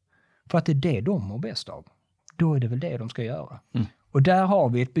grundskola. För att det är det de mår bäst av. Då är det väl det de ska göra. Och där har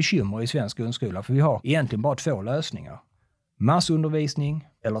vi ett bekymmer i svensk grundskola. För vi har egentligen bara 2 lösningar. Massundervisning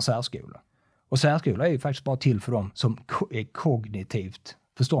eller särskola. Och särskola är ju faktiskt bara till för dem som är kognitivt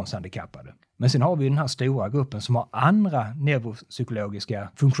förståndshandikappade. Men sen har vi den här stora gruppen som har andra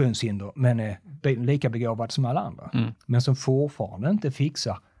neuropsykologiska funktionshinder men är lika begåvad som alla andra. Men som fortfarande inte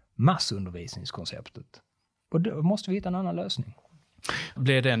fixar massundervisningskonceptet. Och då måste vi hitta en annan lösning.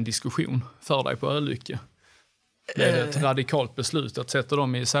 Blev det en diskussion för dig på Ölycke? Blev det ett radikalt beslut att sätta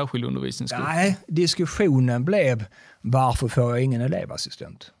dem i särskild undervisningsgrupp? Nej, diskussionen blev varför får jag ingen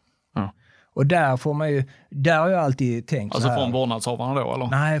elevassistent? Och där får man ju, där har jag alltid tänkt alltså så här. Från vårdnadshavarna då eller?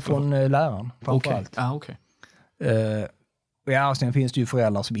 Nej, från läraren framförallt. Okej. Ja, sen finns det ju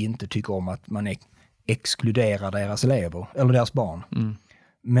föräldrar som inte tycker om att man exkluderar deras elever eller deras barn.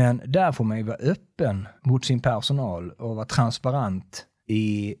 Men där får man ju vara öppen mot sin personal och vara transparent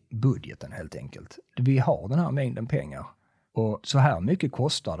i budgeten helt enkelt. Vi har den här mängden pengar och så här mycket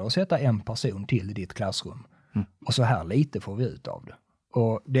kostar det att sätta en person till i ditt klassrum. Och så här lite får vi ut av det.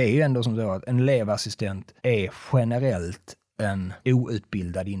 Och det är ju ändå som så att en elevassistent är generellt en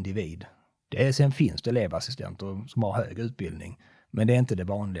outbildad individ. Sen finns det elevassistenter som har hög utbildning, men det är inte det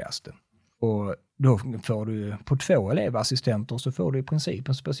vanligaste. Och då får du på 2 elevassistenter så får du i princip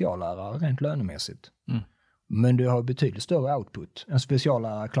en speciallärare rent lönemässigt. Men du har betydligt större output. En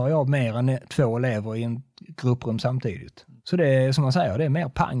speciallärare klarar av mer än 2 elever i en grupprum samtidigt. Så det är som man säger, det är mer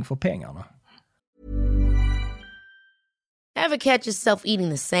pang för pengarna. Ever catch yourself eating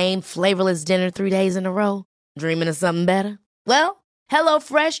the same flavorless dinner 3 days in a row? Dreaming of something better? Well,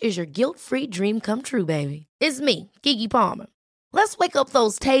 HelloFresh is your guilt-free dream come true, baby. It's me, Keke Palmer. Let's wake up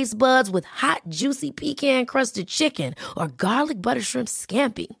those taste buds with hot, juicy pecan-crusted chicken or garlic butter shrimp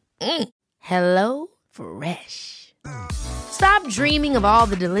scampi. Hello Fresh. Stop dreaming of all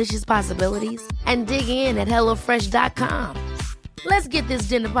the delicious possibilities and dig in at HelloFresh.com. Let's get this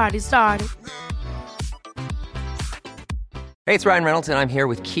dinner party started. Hey, it's Ryan Reynolds, and I'm here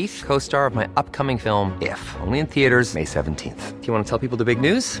with Keith, co-star of my upcoming film, If, only in theaters May 17th. Do you want to tell people the big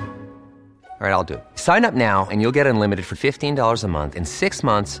news? All right, I'll do it. Sign up now and you'll get unlimited for $15 a month and 6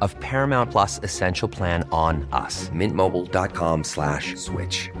 months of Paramount Plus Essential Plan on us.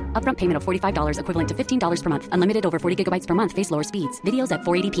 MintMobile.com/switch. Upfront payment of $45 equivalent to $15 per month. Unlimited over 40 gigabytes per month. Face lower speeds. Videos at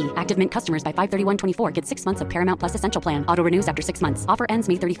 480p. Active Mint customers by 531.24 get 6 months of Paramount Plus Essential Plan. Auto renews after 6 months. Offer ends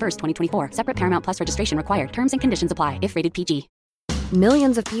May 31st, 2024. Separate Paramount Plus registration required. Terms and conditions apply if rated PG.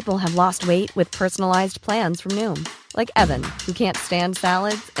 Millions of people have lost weight with personalized plans from Noom. Like Evan, who can't stand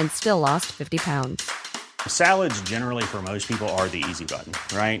salads and still lost 50 pounds. Salads generally for most people are the easy button,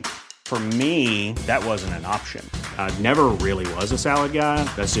 right? For me, that wasn't an option. I never really was a salad guy.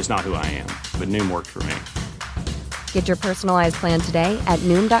 That's just not who I am. But Noom worked for me. Get your personalized plan today at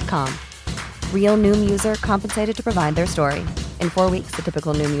Noom.com. Real Noom user compensated to provide their story. In 4 weeks, the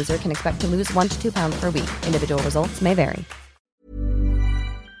typical Noom user can expect to lose 1 to 2 pounds per week. Individual results may vary.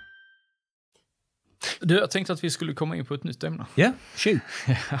 Du, jag tänkte att vi skulle komma in på ett nytt ämne. Ja, shoot.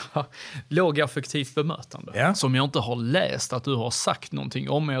 Lågaffektivt bemötande. Ja. Som jag inte har läst att du har sagt någonting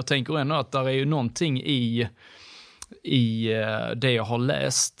om. Men jag tänker ändå att där är ju någonting i det jag har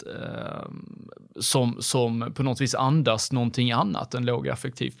läst som på något vis andas någonting annat än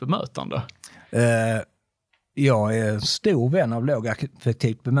lågaffektivt bemötande. Jag är stor vän av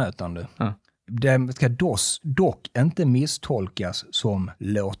lågaffektivt bemötande. Ja. Det ska dock inte misstolkas som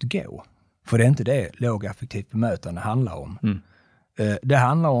låt gå. För det är inte det lågaffektivt bemötande handlar om. Det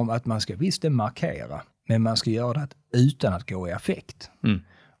handlar om att man ska visst markera, men man ska göra det utan att gå i affekt.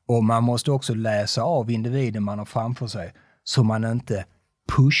 Och man måste också läsa av individen man har framför sig så man inte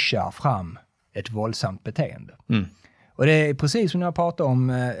pushar fram ett våldsamt beteende. Och det är precis som jag pratar om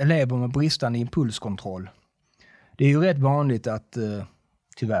elever med bristande impulskontroll. Det är ju rätt vanligt att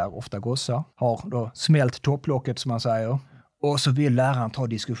tyvärr ofta gossar har då smält topplocket som man säger. Och så vill läraren ta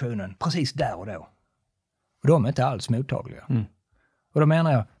diskussionen precis där och då. Och de är inte alls mottagliga. Och då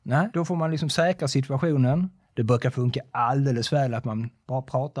menar jag, nej, då får man liksom säkra situationen. Det brukar funka alldeles väl att man bara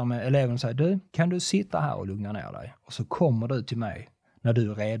pratar med eleven och säger, du, kan du sitta här och lugna ner dig? Och så kommer du till mig när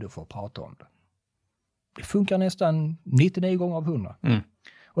du är redo för att prata om det. Det funkar nästan 99 gånger av 100.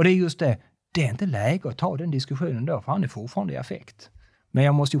 Och det är just det, det är inte läge att ta den diskussionen då, för han är fortfarande i affekt. Men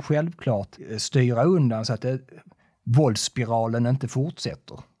jag måste ju självklart styra undan så att våldsspiralen inte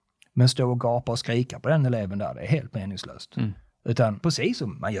fortsätter. Men stå och gapa och skrika på den eleven där, det är helt meningslöst. Utan precis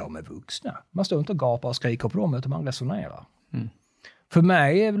som man gör med vuxna. Man står inte och gapar och skriker på dem, utan man resonerar. För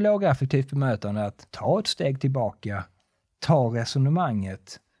mig är lågaffektivt bemötande att ta ett steg tillbaka, ta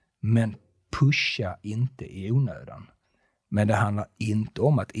resonemanget, men pusha inte i onödan. Men det handlar inte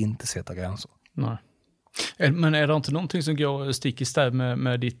om att inte sätta gränser. Nej. Men är det inte någonting som går stick i stäv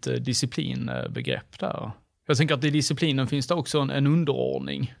med ditt disciplinbegrepp där? Jag tänker att i disciplinen finns det också en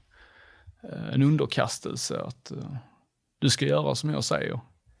underordning, en underkastelse, att du ska göra som jag säger.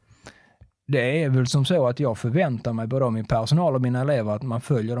 Det är väl som så att jag förväntar mig både av min personal och mina elever att man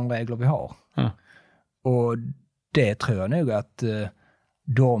följer de regler vi har. Och det tror jag nog att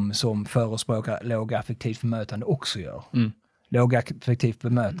de som förespråkar lågaffektivt bemötande också gör. Lågaffektivt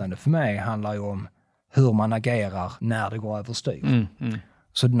bemötande för mig handlar ju om hur man agerar när det går överstyr.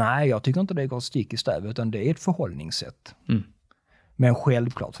 Så nej, jag tycker inte det går stick i stäv, utan det är ett förhållningssätt. Men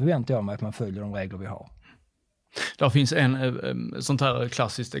självklart förväntar jag mig att man följer de regler vi har. Där finns en sånt här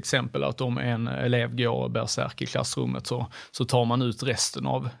klassiskt exempel att om en elev går och bärsärk i klassrummet så tar man ut resten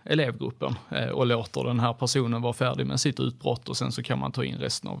av elevgruppen och låter den här personen vara färdig med sitt utbrott, och sen så kan man ta in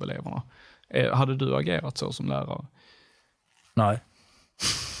resten av eleverna. Hade du agerat så som lärare? Nej.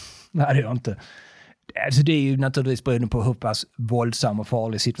 Nej, det är jag inte. Alltså det är ju naturligtvis beroende på hur pass våldsam och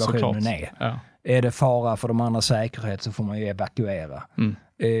farlig situationen är. Ja. Är det fara för de andra säkerhet så får man ju evakuera.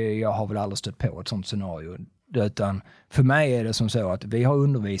 Jag har väl aldrig stött på ett sånt scenario. Utan för mig är det som så att vi har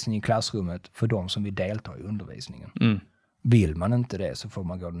undervisning i klassrummet för de som vill delta i undervisningen. Vill man inte det så får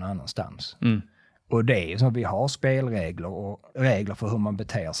man gå någon annanstans. Och det är så att vi har spelregler och regler för hur man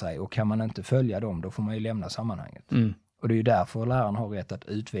beter sig, och kan man inte följa dem då får man ju lämna sammanhanget. Och det är ju därför läraren har rätt att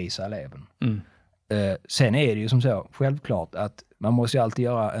utvisa eleven. Sen är det ju som så, självklart att man måste ju alltid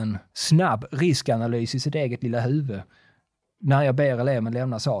göra en snabb riskanalys i sitt eget lilla huvud. När jag ber eleven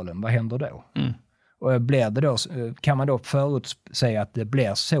lämna salen, vad händer då? Och blir det då, kan man då förutsäga att det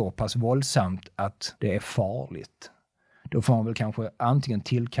blir så pass våldsamt att det är farligt? Då får man väl kanske antingen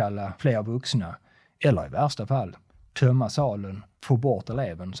tillkalla fler vuxna eller i värsta fall tömma salen, få bort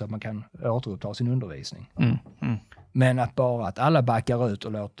eleven så att man kan återuppta sin undervisning. Men att alla backar ut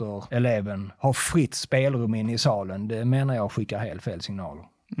och låter eleven ha fritt spelrum in i salen, det menar jag skickar helt fel signaler.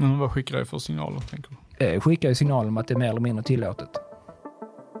 Men vad skickar det för signaler, tänker du? Det skickar ju signaler om att det är mer eller mindre tillåtet.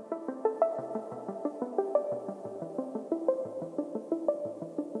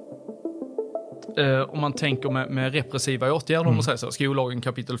 Om man tänker med repressiva åtgärder, om man säger så, skollagen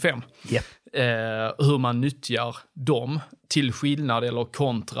kapitel 5. Yep. Hur man nyttjar dem till skillnad eller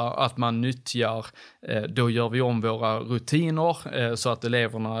kontra att man nyttjar, då gör vi om våra rutiner så att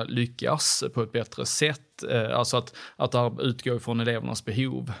eleverna lyckas på ett bättre sätt. Alltså att utgå från elevernas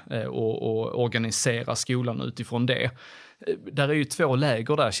behov och organisera skolan utifrån det. Där är ju 2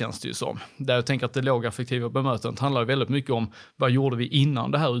 läger där, känns det ju som. Där jag tänker att det lågaffektiva bemötandet handlar väldigt mycket om vad gjorde vi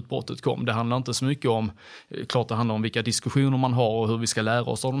innan det här utbrottet kom. Det handlar inte så mycket om, klart det handlar om vilka diskussioner man har och hur vi ska lära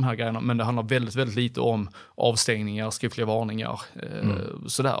oss av de här grejerna, men det handlar väldigt, väldigt lite om avstängningar, skriftliga varningar,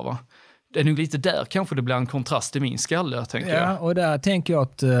 sådär va. Det är nog lite där kanske det blir en kontrast i min skalle, tänker jag. Ja, och där tänker jag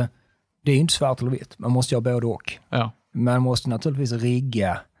att det är inte svart eller vitt. Man måste göra både och. Ja. Man måste naturligtvis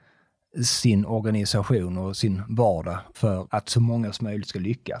rigga sin organisation och sin vardag för att så många som möjligt ska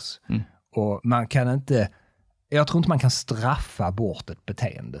lyckas. Och man kan inte, jag tror inte man kan straffa bort ett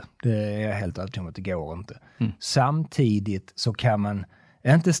beteende. Det är jag helt övertygad om att det går inte. Samtidigt så kan man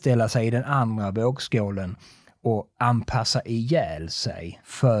inte ställa sig i den andra vågskålen och anpassa ihjäl sig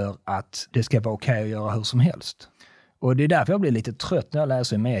för att det ska vara okej att göra hur som helst. Och det är därför jag blir lite trött när jag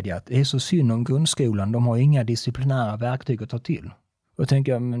läser i media att det är så synd om grundskolan. De har inga disciplinära verktyg att ta till. Och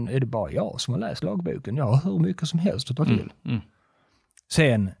tänker jag, men är det bara jag som har läst lagboken? Jag har hur mycket som helst att ta till.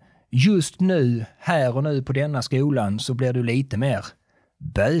 Sen, just nu, här och nu på denna skolan så blir det lite mer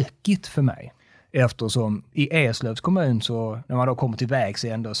bökigt för mig. Eftersom i Eslövs kommun så, när man då kommer till vägs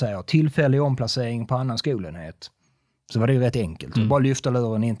ända och säger tillfällig omplacering på annan skolenhet, så var det ju rätt enkelt. Så bara lyfta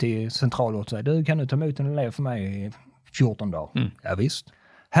luren in till centralort och säga, du kan du ta emot en elev för mig i 14 dagar? Ja visst.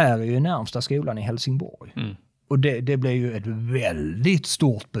 Här är ju närmsta skolan i Helsingborg. Och det blir ju ett väldigt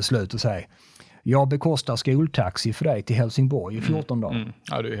stort beslut att säga, jag bekostar skoltaxi för dig till Helsingborg i 14 dagar.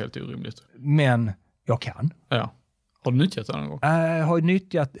 Ja, det är helt orimligt. Men jag kan. Ja. Har du nyttjat det någon gång? Jag har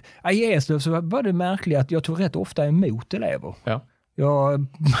nyttjat. I Eslöv så var det märkligt att jag tog rätt ofta emot elever. Ja. Jag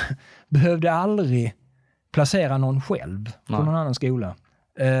behövde aldrig placera någon själv på någon annan skola.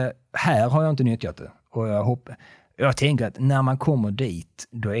 Här har jag inte nyttjat det. Och jag tänker att när man kommer dit,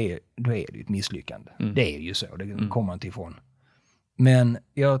 då är det ett misslyckande. Det är ju så, det kommer inte ifrån. Men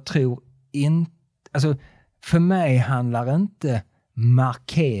jag tror inte, alltså för mig handlar inte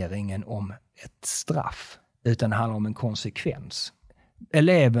markeringen om ett straff, utan det handlar om en konsekvens.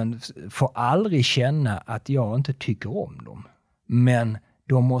 Eleven får aldrig känna att jag inte tycker om dem. Men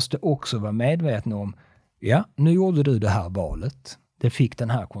de måste också vara medvetna om, ja, nu gjorde du det här valet. Det fick den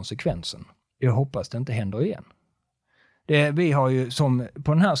här konsekvensen. Jag hoppas det inte händer igen. Vi har ju som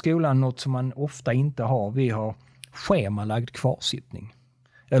på den här skolan något som man ofta inte har. Vi har schemalagd kvarsittning.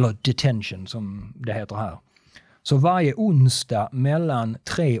 Eller detention som det heter här. Så varje onsdag mellan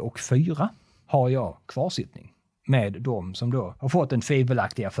 3 och 4 har jag kvarsittning. Med de som då har fått den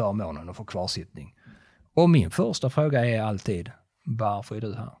tvivelaktiga förmånen att få kvarsittning. Och min första fråga är alltid, varför är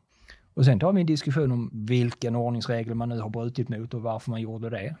du här? Och sen tar vi en diskussion om vilken ordningsregel man nu har brutit mot och varför man gjorde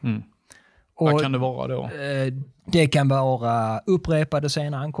det. Vad kan det vara då? Det kan vara upprepade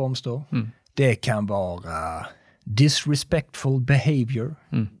sena ankomster. Det kan vara disrespectful behavior.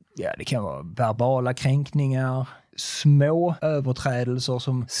 Ja, det kan vara verbala kränkningar, små överträdelser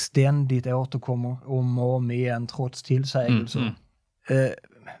som ständigt återkommer om och om igen trots tillsägelser.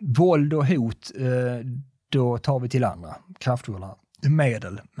 Våld och hot, då tar vi till andra kraftfulla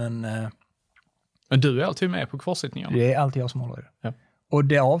medel. Men du är alltid med på kvarsittningarna? Det är alltid jag som håller det. Ja. Och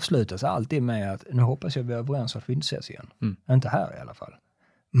det avslutas alltid med att nu hoppas jag vi är överens att vi inte ses igen. Inte här i alla fall.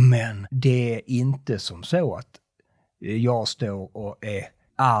 Men det är inte som så att jag står och är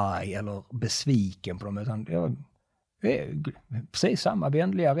arg eller besviken på dem, utan jag är precis samma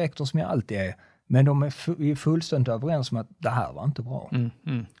vänliga rektor som jag alltid är. Men de är fullständigt överens om att det här var inte bra.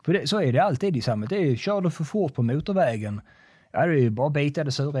 För så är det alltid i samhället. Det är, kör du för fort på motorvägen, ja, det är ju bara bita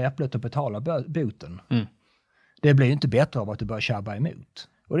det sura äpplet och betala boten. Det blir ju inte bättre av att du börjar tjabba emot.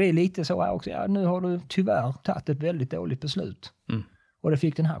 Och det är lite så här också, ja, nu har du tyvärr tagit ett väldigt dåligt beslut. Och det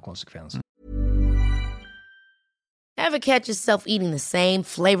fick den här konsekvensen. Ever catch yourself eating the same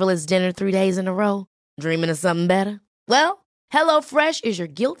flavorless dinner 3 days in a row? Dreaming of something better? Well, HelloFresh is your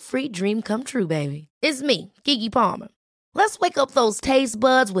guilt-free dream come true, baby. It's me, Keke Palmer. Let's wake up those taste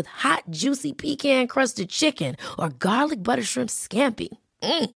buds with hot, juicy pecan-crusted chicken or garlic butter shrimp scampi.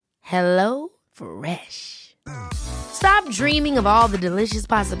 Hello Fresh. Stop dreaming of all the delicious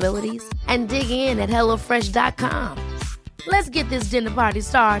possibilities and dig in at HelloFresh.com. Let's get this dinner party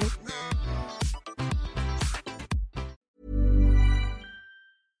started.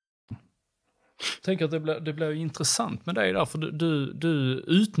 Jag tänker att det blir intressant med dig där, för du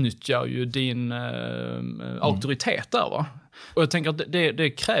utnyttjar ju din auktoritet där, va? Och jag tänker att det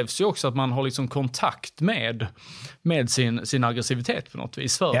krävs ju också att man har liksom kontakt med sin aggressivitet på något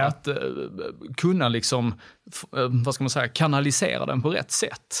vis för att kunna liksom, vad ska man säga, kanalisera den på rätt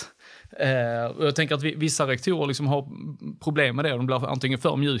sätt. Och jag tänker att vissa rektorer liksom har problem med det. De blir antingen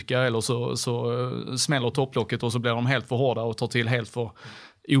för mjuka eller så smäller topplocket och så blir de helt för hårda och tar till helt för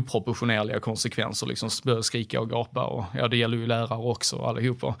oproportionerliga konsekvenser, liksom börjar skrika och gapa, och det gäller ju lärare också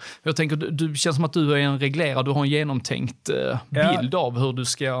allihopa. Jag tänker, du känns som att du är en reglerad, du har en genomtänkt bild av hur du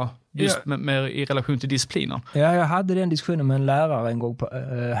ska just med i relation till disciplinen. Ja, jag hade den diskussionen med en lärare en gång på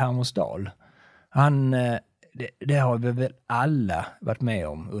Hermodsdal. Det har vi väl alla varit med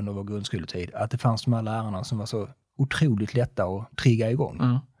om under vår grundskoletid, att det fanns de här lärarna som var så otroligt lätta att trigga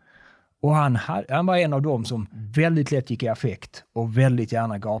igång. Och han var en av dem som väldigt lätt gick i affekt och väldigt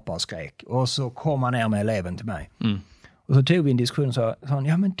gärna gapade och skrek. Och så kom han ner med eleven till mig. Och så tog vi en diskussion och sa han,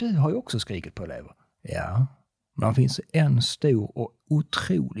 ja men du har ju också skrikit på elever. Ja, men det finns en stor och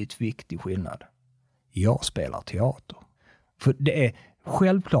otroligt viktig skillnad. Jag spelar teater. För det är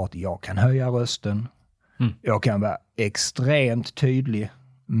självklart, jag kan höja rösten. Jag kan vara extremt tydlig.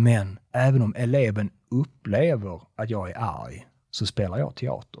 Men även om eleven upplever att jag är arg, så spelar jag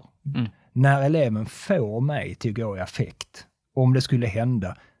teater. När eleven får mig till att gå i affekt, om det skulle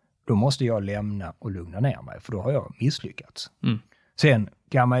hända, då måste jag lämna och lugna ner mig, för då har jag misslyckats. Sen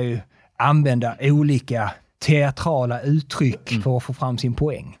kan man ju använda olika teatrala uttryck för att få fram sin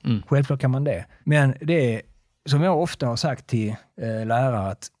poäng. Självklart kan man det. Men det är, som jag ofta har sagt till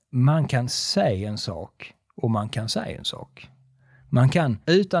lärare, att man kan säga en sak och man kan säga en sak. Man kan,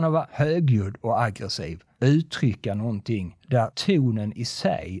 utan att vara högljudd och aggressiv, uttrycka någonting där tonen i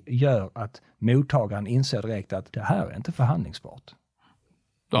sig gör att mottagaren inser direkt att det här är inte förhandlingsbart.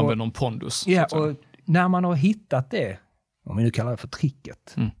 Du använder någon pondus. Ja, och när man har hittat det, om vi nu kallar det för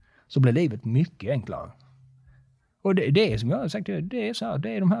tricket, så blir livet mycket enklare. Och det är som jag har sagt, det är så här, det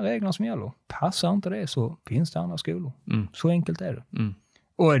är de här reglerna som gäller. Passar inte det, så finns det andra skolor. Så enkelt är det.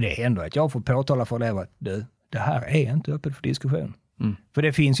 Och det händer att jag får påtala för elever att det här är inte öppet för diskussion. För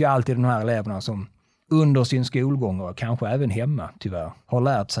det finns ju alltid de här eleverna som under sin skolgång och kanske även hemma tyvärr har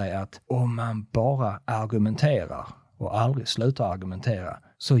lärt sig att om man bara argumenterar och aldrig slutar argumentera,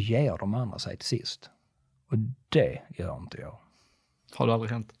 så ger de andra sig till sist. Och det gör inte jag. Har det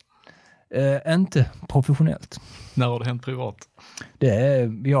aldrig hänt? Inte professionellt. När har det hänt privat?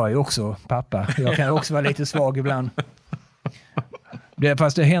 Jag är också pappa. Jag kan också vara lite svag ibland.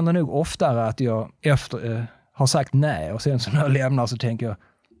 Fast det händer nog oftare att jag efter har sagt nej, och sen så när jag lämnar så tänker jag,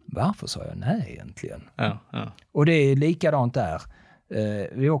 varför sa jag nej egentligen? Ja. Och det är likadant där.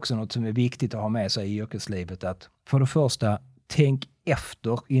 Det är också något som är viktigt att ha med sig i yrkeslivet, att för det första, tänk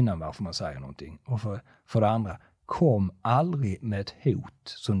efter innan varför man säger någonting. Och för det andra, kom aldrig med ett hot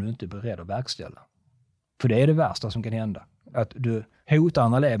som du inte är beredd att verkställa. För det är det värsta som kan hända. Att du hotar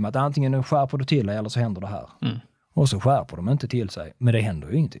en elev med att antingen du skärper du till dig eller så händer det här. Och så skärper de inte till sig, men det händer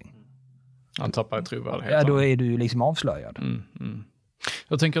ju ingenting. Han tappar trovärdighet. Ja, då är du ju liksom avslöjad.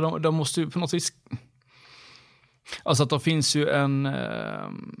 Jag tänker, de måste ju på något vis... Alltså att det finns ju en...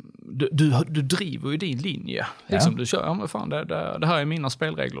 Du driver ju din linje. Liksom, du kör, men fan, det här är mina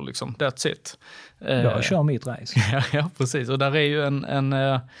spelregler liksom. That's it. Jag kör mitt race. Ja, precis. Och där är ju en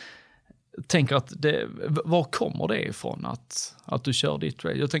tänker att var kommer det ifrån att du kör ditt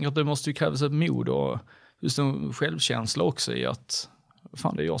race? Jag tänker att det måste ju krävas ett mod och just en självkänsla också i att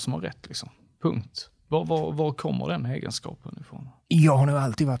fan, det är jag som har rätt liksom. Punkt. Var kommer den egenskapen ifrån? Jag har nog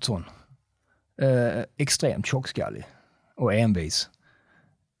alltid varit sån. Extremt tjockskallig och envis.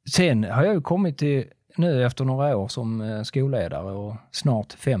 Sen har jag ju kommit till, nu efter några år som skolledare och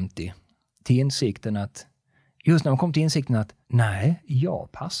snart 50, till insikten att, just när man kom till insikten att nej,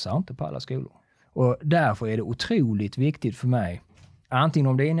 jag passar inte på alla skolor. Och därför är det otroligt viktigt för mig, antingen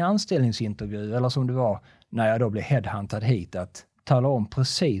om det är en anställningsintervju eller som det var när jag då blev headhuntad hit, att tala om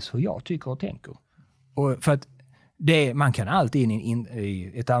precis hur jag tycker och tänker. Och för att man kan alltid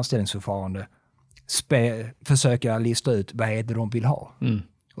i ett anställningsförfarande försöka lista ut vad är det de vill ha.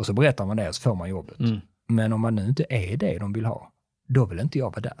 Och så berättar man det och så får man jobbet. Men om man nu inte är det de vill ha, då vill inte jag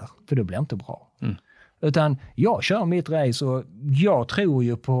vara där. För det blir inte bra. Utan jag kör mitt race och jag tror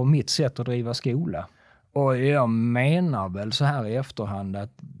ju på mitt sätt att driva skola. Och jag menar väl så här i efterhand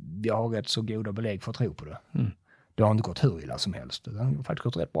att jag har rätt så goda belägg för att tro på det. Det har inte gått hur illa som helst. Det har faktiskt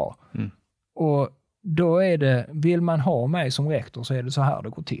gått rätt bra. Och då är det, vill man ha mig som rektor så är det så här det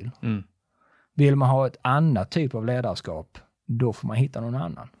går till. Mm. Vill man ha ett annat typ av ledarskap, då får man hitta någon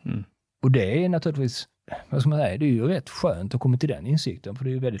annan. Mm. Och det är naturligtvis, vad ska man säga, det är ju rätt skönt att komma till den insikten, för det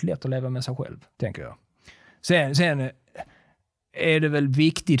är ju väldigt lätt att leva med sig själv, tänker jag. Sen är det väl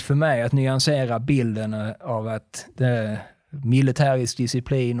viktigt för mig att nyansera bilden av att det är militärisk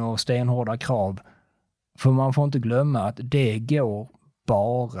disciplin och stenhårda krav. För man får inte glömma att det går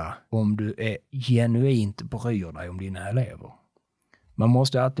bara om du är genuint bryr dig om dina elever. Man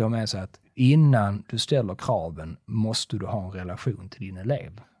måste alltid ha med sig att innan du ställer kraven måste du ha en relation till din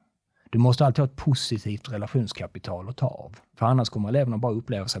elev. Du måste alltid ha ett positivt relationskapital att ta av. För annars kommer eleverna bara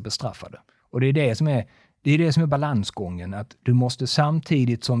uppleva sig bestraffade. Och det är det som är balansgången. Att du måste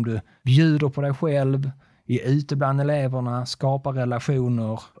samtidigt som du bjuder på dig själv, är ute bland eleverna, skapa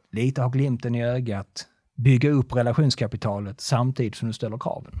relationer, lite ha glimten i ögat, bygga upp relationskapitalet samtidigt som du ställer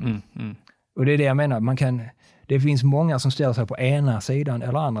kraven. Och det är det jag menar. Det finns många som ställer sig på ena sidan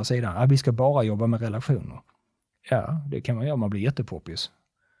eller andra sidan. Ja, vi ska bara jobba med relationer. Ja, det kan man göra. Man blir jättepoppis.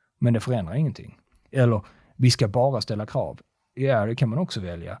 Men det förändrar ingenting. Eller, vi ska bara ställa krav. Ja, det kan man också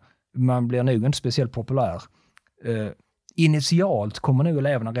välja. Man blir nog inte speciellt populär. Initialt kommer nog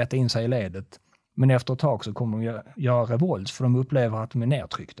eleverna rätta in sig i ledet. Men efter ett tag så kommer de göra revolt för de upplever att de är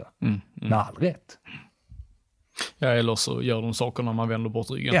nedtryckta. Med all rätt. Ja, eller så gör de saker när man vänder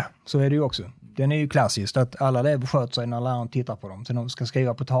bort ryggen. Ja, så är det ju också. Den är ju klassiskt att alla elever sköter sig när läraren tittar på dem. Så när de ska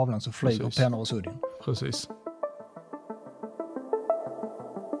skriva på tavlan så flyger pennor och suddin. Precis.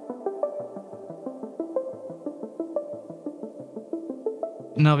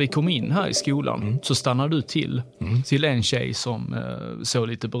 När vi kom in här i skolan så stannade du till en tjej som såg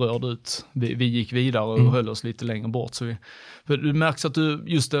lite berörd ut. Vi gick vidare och höll oss lite längre bort. Så för du märks att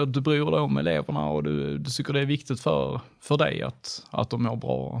du bryr dig om eleverna och du tycker det är viktigt för dig att de mår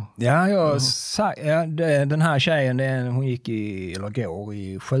bra. Ja, den här tjejen, hon går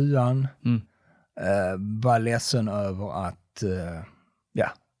i 7:an. Var ledsen över att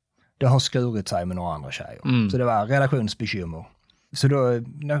det har skurit sig med några andra tjejer. Så det var relationsbekymmer. Så då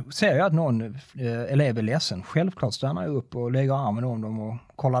ser jag att någon elev är ledsen. Självklart stannar jag upp och lägger armen om dem och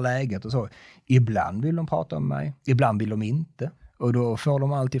kollar läget och så. Ibland vill de prata med mig, ibland vill de inte. Och då får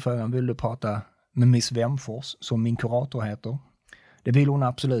de alltid frågan, vill du prata med Miss Wemfors, som min kurator heter? Det vill hon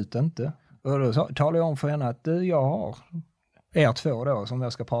absolut inte. Och då talar jag om för henne att jag har två då som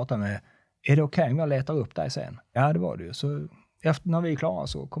jag ska prata med. Är det okej om jag letar upp dig sen? Ja, det var det ju. Så när vi är klara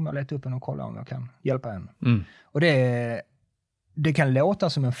så kommer jag leta upp henne och kolla om jag kan hjälpa henne. Och det kan låta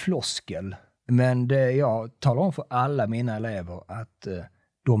som en floskel, men jag talar om för alla mina elever att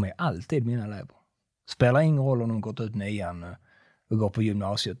de är alltid mina elever. Spelar ingen roll om de gått ut 9:an och går på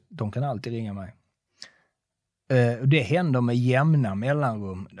gymnasiet. De kan alltid ringa mig. Det händer med jämna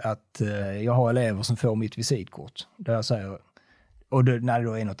mellanrum att jag har elever som får mitt visitkort. Där jag säger, och när det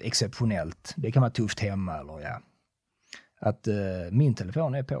då är något exceptionellt, det kan vara tufft hemma eller att min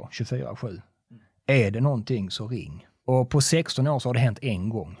telefon är på 24/7. Är det någonting så ring. Och på 16 år så har det hänt en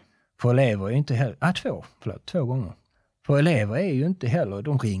gång. För elever är ju inte heller... två gånger. För elever är ju inte heller...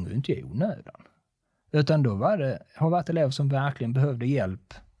 De ringer ju inte i onödan. Utan då har varit elever som verkligen behövde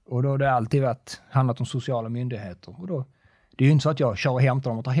hjälp. Och då har det alltid handlat om sociala myndigheter. Och då, det är ju inte så att jag kör och hämtar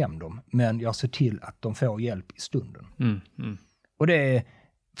dem och tar hem dem. Men jag ser till att de får hjälp i stunden. Och det är...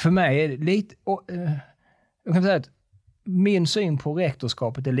 För mig är det lite... jag kan säga att min syn på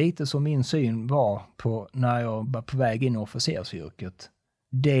rektorskapet är lite som min syn var på när jag var på väg in i officersyrket.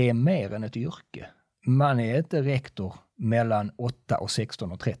 Det är mer än ett yrke. Man är inte rektor mellan 8 och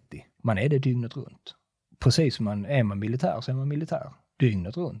 16:30. Man är det dygnet runt. Precis som är man militär så är man militär.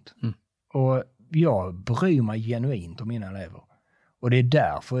 Dygnet runt. Och jag bryr mig genuint om mina elever. Och det är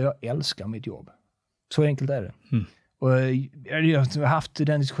därför jag älskar mitt jobb. Så enkelt är det. Och jag har haft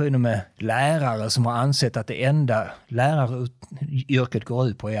den diskussionen med lärare som har ansett att det enda läraryrket går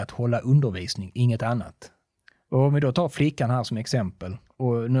ut på är att hålla undervisning, inget annat. Och om vi då tar flickan här som exempel,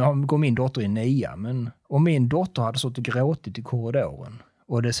 och nu går min dotter i 9, men om min dotter hade stått och gråtit i korridoren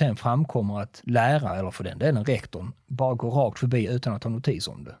och det sen framkommer att lärare, eller för den delen rektorn, bara går rakt förbi utan att ta notis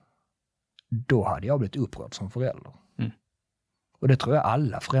om det, då hade jag blivit upprörd som förälder. Och det tror jag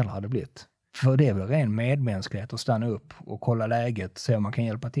alla föräldrar hade blivit. För det är väl ren medmänsklighet att stanna upp och kolla läget, se om man kan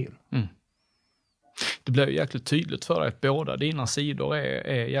hjälpa till. Det blir ju jäkligt tydligt för dig att båda dina sidor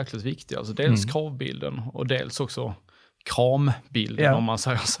är jäkligt viktiga. Alltså dels kravbilden och dels också krambilden, om man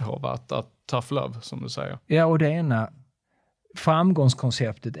säger så. Att tough love, som du säger. Ja, och det ena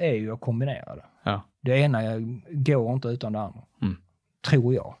framgångskonceptet är ju att kombinera det. Ja. Det ena går inte utan det andra.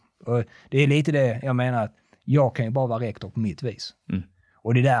 Tror jag. Och det är lite det jag menar, att jag kan ju bara vara rektor på mitt vis.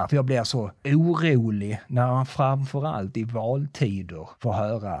 Och det är därför jag blir så orolig när man framförallt i valtider får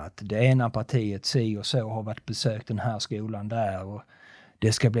höra att det ena partiet si och så har varit besökt den här skolan där och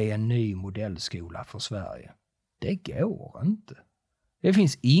det ska bli en ny modellskola för Sverige. Det går inte. Det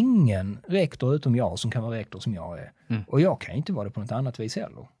finns ingen rektor utom jag som kan vara rektor som jag är. Och jag kan inte vara det på något annat vis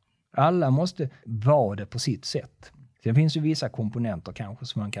heller. Alla måste vara det på sitt sätt. Sen finns ju vissa komponenter kanske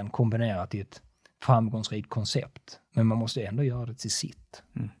som man kan kombinera till ett framgångsrikt koncept. Men man måste ändå göra det till sitt.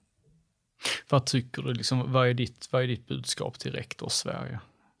 Vad tycker du, liksom, vad är ditt budskap till rektors Sverige?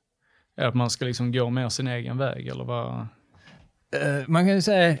 Är det att man ska liksom gå mer sin egen väg eller vad? Man kan ju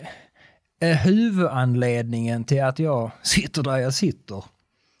säga huvudanledningen till att jag sitter där jag sitter,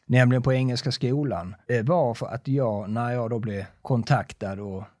 nämligen på Engelska skolan, var för att jag, när jag då blev kontaktad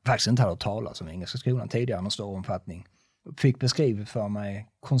och faktiskt inte hade hört talas om Engelska skolan tidigare i någon större omfattning, fick beskrivet för mig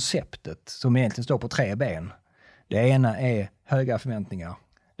konceptet som egentligen står på 3 ben. Det ena är höga förväntningar.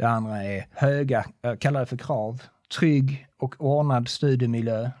 Det andra är höga, jag kallar det för krav, trygg och ordnad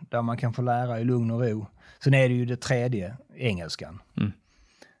studiemiljö där man kan få lära i lugn och ro. Sen är det ju det tredje, engelskan.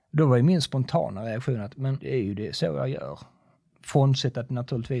 Då var ju min spontana reaktion att men det är ju det så jag gör. Frånsett att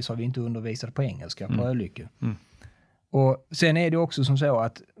naturligtvis har vi inte undervisat på engelska på Ölycke. Och sen är det också som så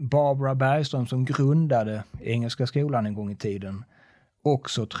att Barbara Bergström som grundade Engelska skolan en gång i tiden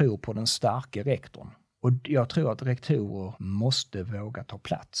också tror på den starka rektorn. Och jag tror att rektorer måste våga ta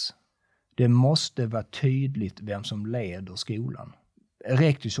plats. Det måste vara tydligt vem som leder skolan.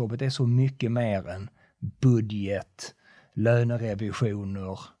 Rektorsjobbet är så mycket mer än budget,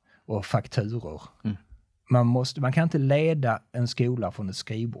 lönerevisioner och fakturor. Man kan inte leda en skola från ett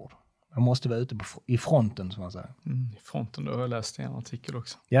skrivbord. Man måste vara ute i fronten, som man säger. I fronten, då har jag läst i en artikel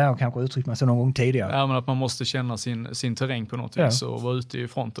också. Ja, och kanske uttryckt mig så någon gång tidigare. Ja, men att man måste känna sin terräng på något vis och vara ute i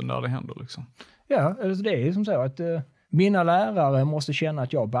fronten där det händer liksom. Ja, alltså det är ju som så att mina lärare måste känna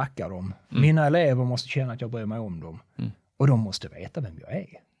att jag backar dem. Mina elever måste känna att jag bryr mig om dem. Och de måste veta vem jag är.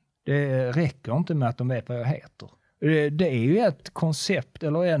 Det räcker inte med att de vet vad jag heter. Det är ju ett koncept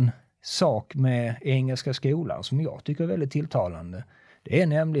eller en sak med Engelska skolan som jag tycker är väldigt tilltalande. Det är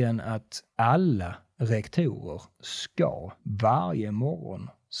nämligen att alla rektorer ska varje morgon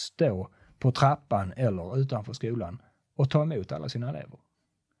stå på trappan eller utanför skolan och ta emot alla sina elever.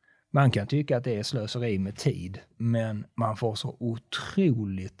 Man kan tycka att det är slöseri med tid, men man får så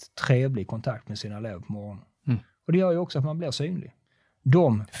otroligt trevlig kontakt med sina elever på morgonen. Och det gör ju också att man blir synlig.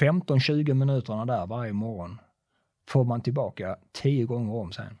 De 15-20 minuterna där varje morgon får man tillbaka 10 gånger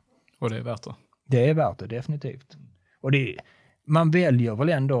om sen. Och det är värt det? Det är värt det, definitivt. Och man väljer väl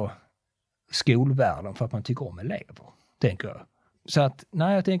ändå skolvärlden för att man tycker om elever, tänker jag. Så att,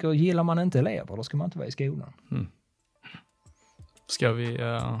 när jag tänker, gillar man inte elever, då ska man inte vara i skolan. Ska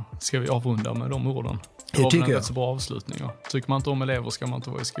vi avrunda med de orden? Det tycker jag. Rätt så bra avslutning. Ja. Tycker man inte om elever ska man inte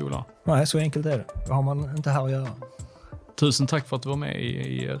vara i skolan. Nej, så enkelt är det. Det har man inte här att göra. Tusen tack för att du var med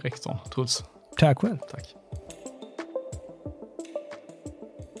i rektorn, Truls. Tack själv. Tack.